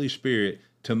the Holy Spirit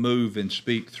to move and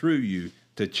speak through you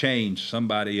to change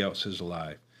somebody else's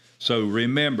life. So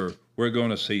remember, we're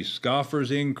going to see scoffers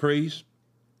increase.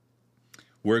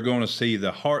 We're going to see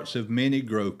the hearts of many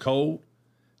grow cold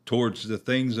towards the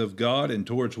things of God and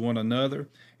towards one another.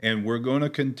 And we're going to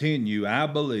continue, I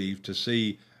believe, to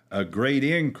see a great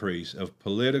increase of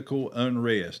political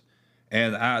unrest.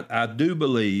 And I do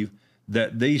believe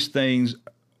that these things,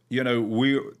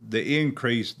 the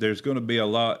increase, there's going to be a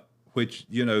lot, which,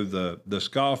 the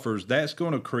scoffers, that's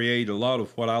going to create a lot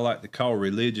of what I like to call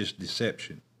religious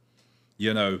deception.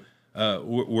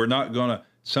 We're not going to,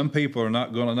 some people are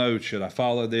not going to know, should I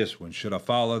follow this one? Should I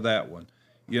follow that one?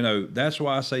 That's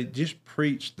why I say just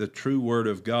preach the true word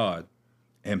of God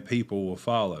and people will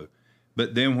follow.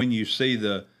 But then when you see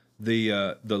the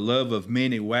love of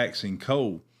many waxing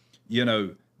cold,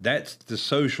 that's the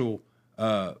social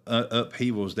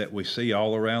upheavals that we see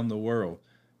all around the world,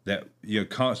 that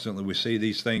constantly we see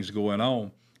these things going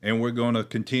on, and we're going to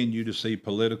continue to see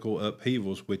political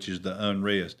upheavals, which is the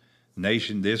unrest.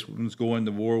 Nation, this one's going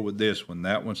to war with this one.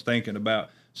 That one's thinking about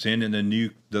sending a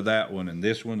nuke to that one, and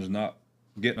this one's not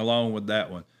getting along with that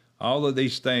one. All of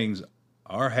these things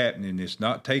are happening. It's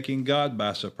not taking God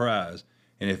by surprise.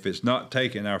 And if it's not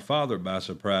taking our Father by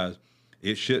surprise,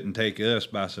 it shouldn't take us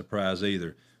by surprise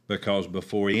either. Because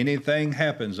before anything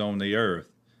happens on the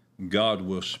earth, God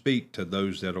will speak to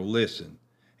those that will listen.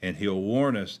 And he'll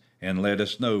warn us and let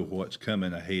us know what's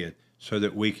coming ahead so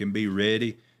that we can be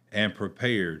ready and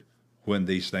prepared when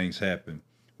these things happen.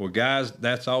 Well, guys,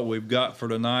 that's all we've got for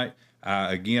tonight.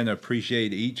 I, again,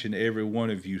 appreciate each and every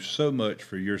one of you so much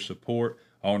for your support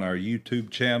on our YouTube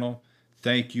channel.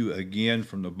 Thank you again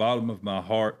from the bottom of my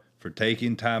heart for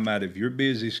taking time out of your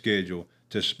busy schedule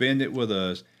to spend it with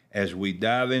us as we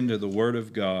dive into the Word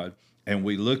of God and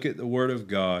we look at the Word of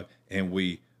God and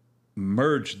we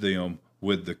merge them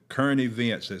with the current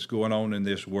events that's going on in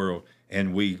this world.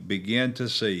 And we begin to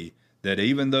see that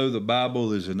even though the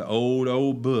Bible is an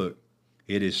old book,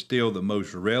 it is still the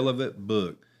most relevant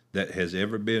book that has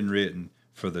ever been written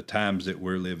for the times that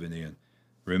we're living in.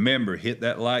 Remember, hit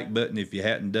that like button if you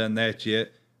hadn't done that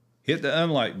yet. Hit the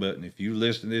unlike button if you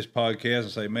listen to this podcast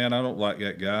and say, man, I don't like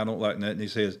that guy, I don't like nothing he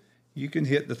says. You can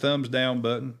hit the thumbs down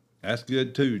button. That's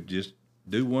good too. Just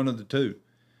do one of the two.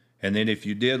 And then if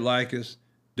you did like us,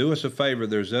 do us a favor.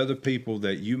 There's other people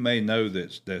that you may know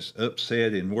that's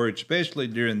upset and worried, especially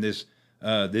during this.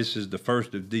 This is the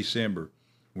 1st of December.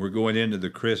 We're going into the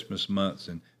Christmas months,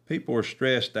 and people are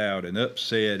stressed out and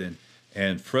upset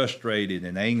and frustrated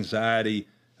and anxiety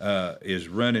is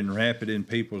running rampant in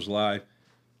people's life.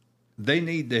 They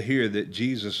need to hear that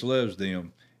Jesus loves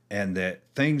them and that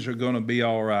things are going to be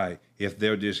all right if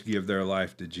they'll just give their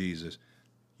life to Jesus.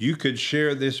 You could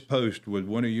share this post with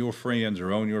one of your friends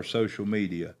or on your social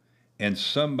media, and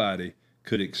somebody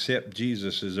could accept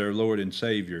Jesus as their Lord and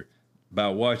Savior by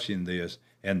watching this,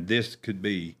 and this could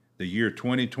be the year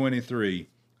 2023.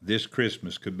 This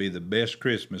Christmas could be the best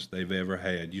Christmas they've ever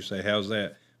had. You say, how's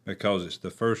that? Because it's the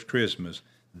first Christmas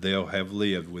they'll have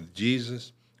lived with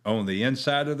Jesus on the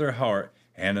inside of their heart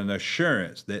and an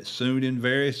assurance that soon and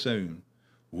very soon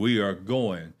we are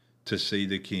going to see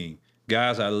the King.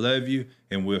 Guys, I love you,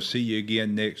 and we'll see you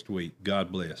again next week.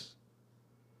 God bless.